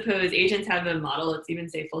 let's just suppose agents have a model, let's even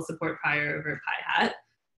say full support prior over pi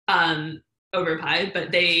hat, over pi,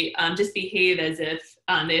 but they just behave as if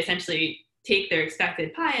they essentially take their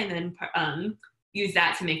expected pi and then use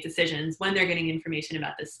that to make decisions when they're getting information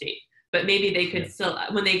about the state. But maybe they could still,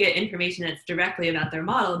 when they get information that's directly about their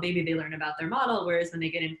model, maybe they learn about their model, whereas when they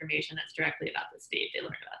get information that's directly about the state, they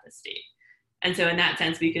learn about the state. And so in that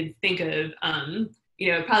sense, we could think of,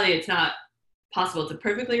 you know, probably it's not possible to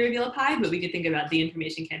perfectly reveal pi, but we could think about the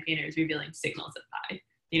information campaigners revealing signals of pi.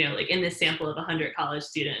 You know, like in this sample of 100 college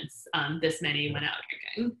students, this many went out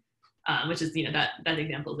drinking, which is, you know, that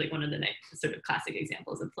example is like one of the sort of classic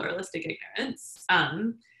examples of pluralistic ignorance.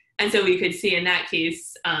 And so we could see in that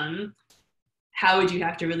case, how would you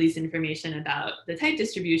have to release information about the type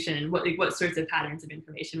distribution? What sorts of patterns of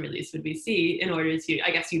information release would we see in order to,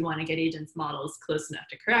 I guess you'd want to get agents' models close enough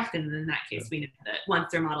to correct. And in that case, we know that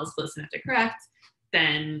once their model is close enough to correct,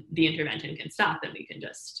 then the intervention can stop and we can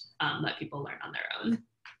just let people learn on their own.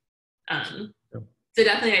 So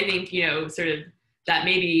definitely, I think, you know, sort of that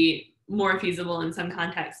may be more feasible in some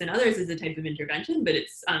contexts than others as a type of intervention, but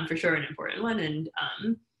it's for sure an important one. And,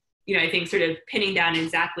 you know, I think sort of pinning down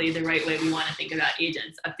exactly the right way we want to think about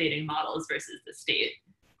agents updating models versus the state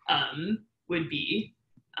would be,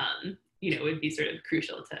 you know, would be sort of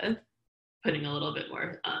crucial to putting a little bit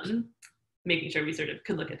more, making sure we sort of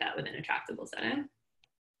could look at that within a tractable setting.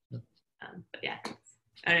 But yeah.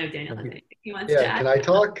 I don't know if Daniel has anything he wants to add. Can I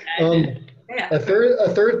talk? Yeah. A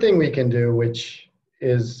third thing we can do, which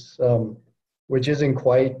isn't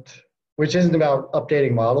about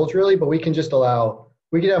updating models really, but we can just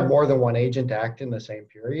we can have more than one agent act in the same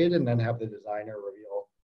period and then have the designer reveal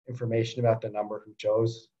information about the number who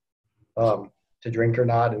chose to drink or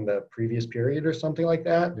not in the previous period or something like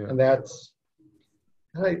that. Yeah. And that's,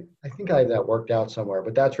 I think I have that worked out somewhere,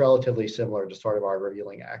 but that's relatively similar to sort of our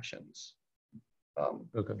revealing actions.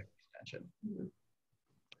 Okay.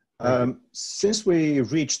 Since we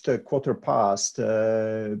reached a quarter past, we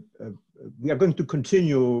are going to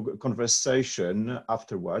continue conversation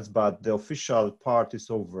afterwards, but the official part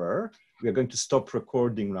is over. We are going to stop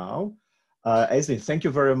recording now. Aislinn, thank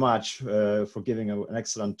you very much for giving an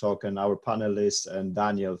excellent talk, and our panelists and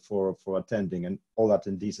Daniel for attending, and all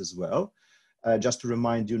attendees as well. Just to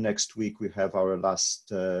remind you, next week we have our last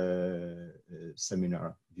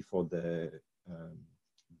seminar before the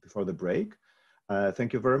break.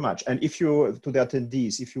 Thank you very much. And if you, to the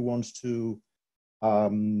attendees, if you want to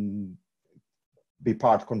be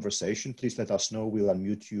part of conversation, please let us know. We'll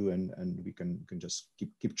unmute you and we can just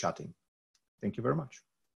keep chatting. Thank you very much.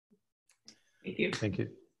 Thank you. Thank you.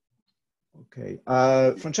 Okay,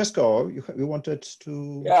 Francesco, you wanted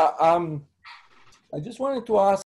to? Yeah, I just wanted to ask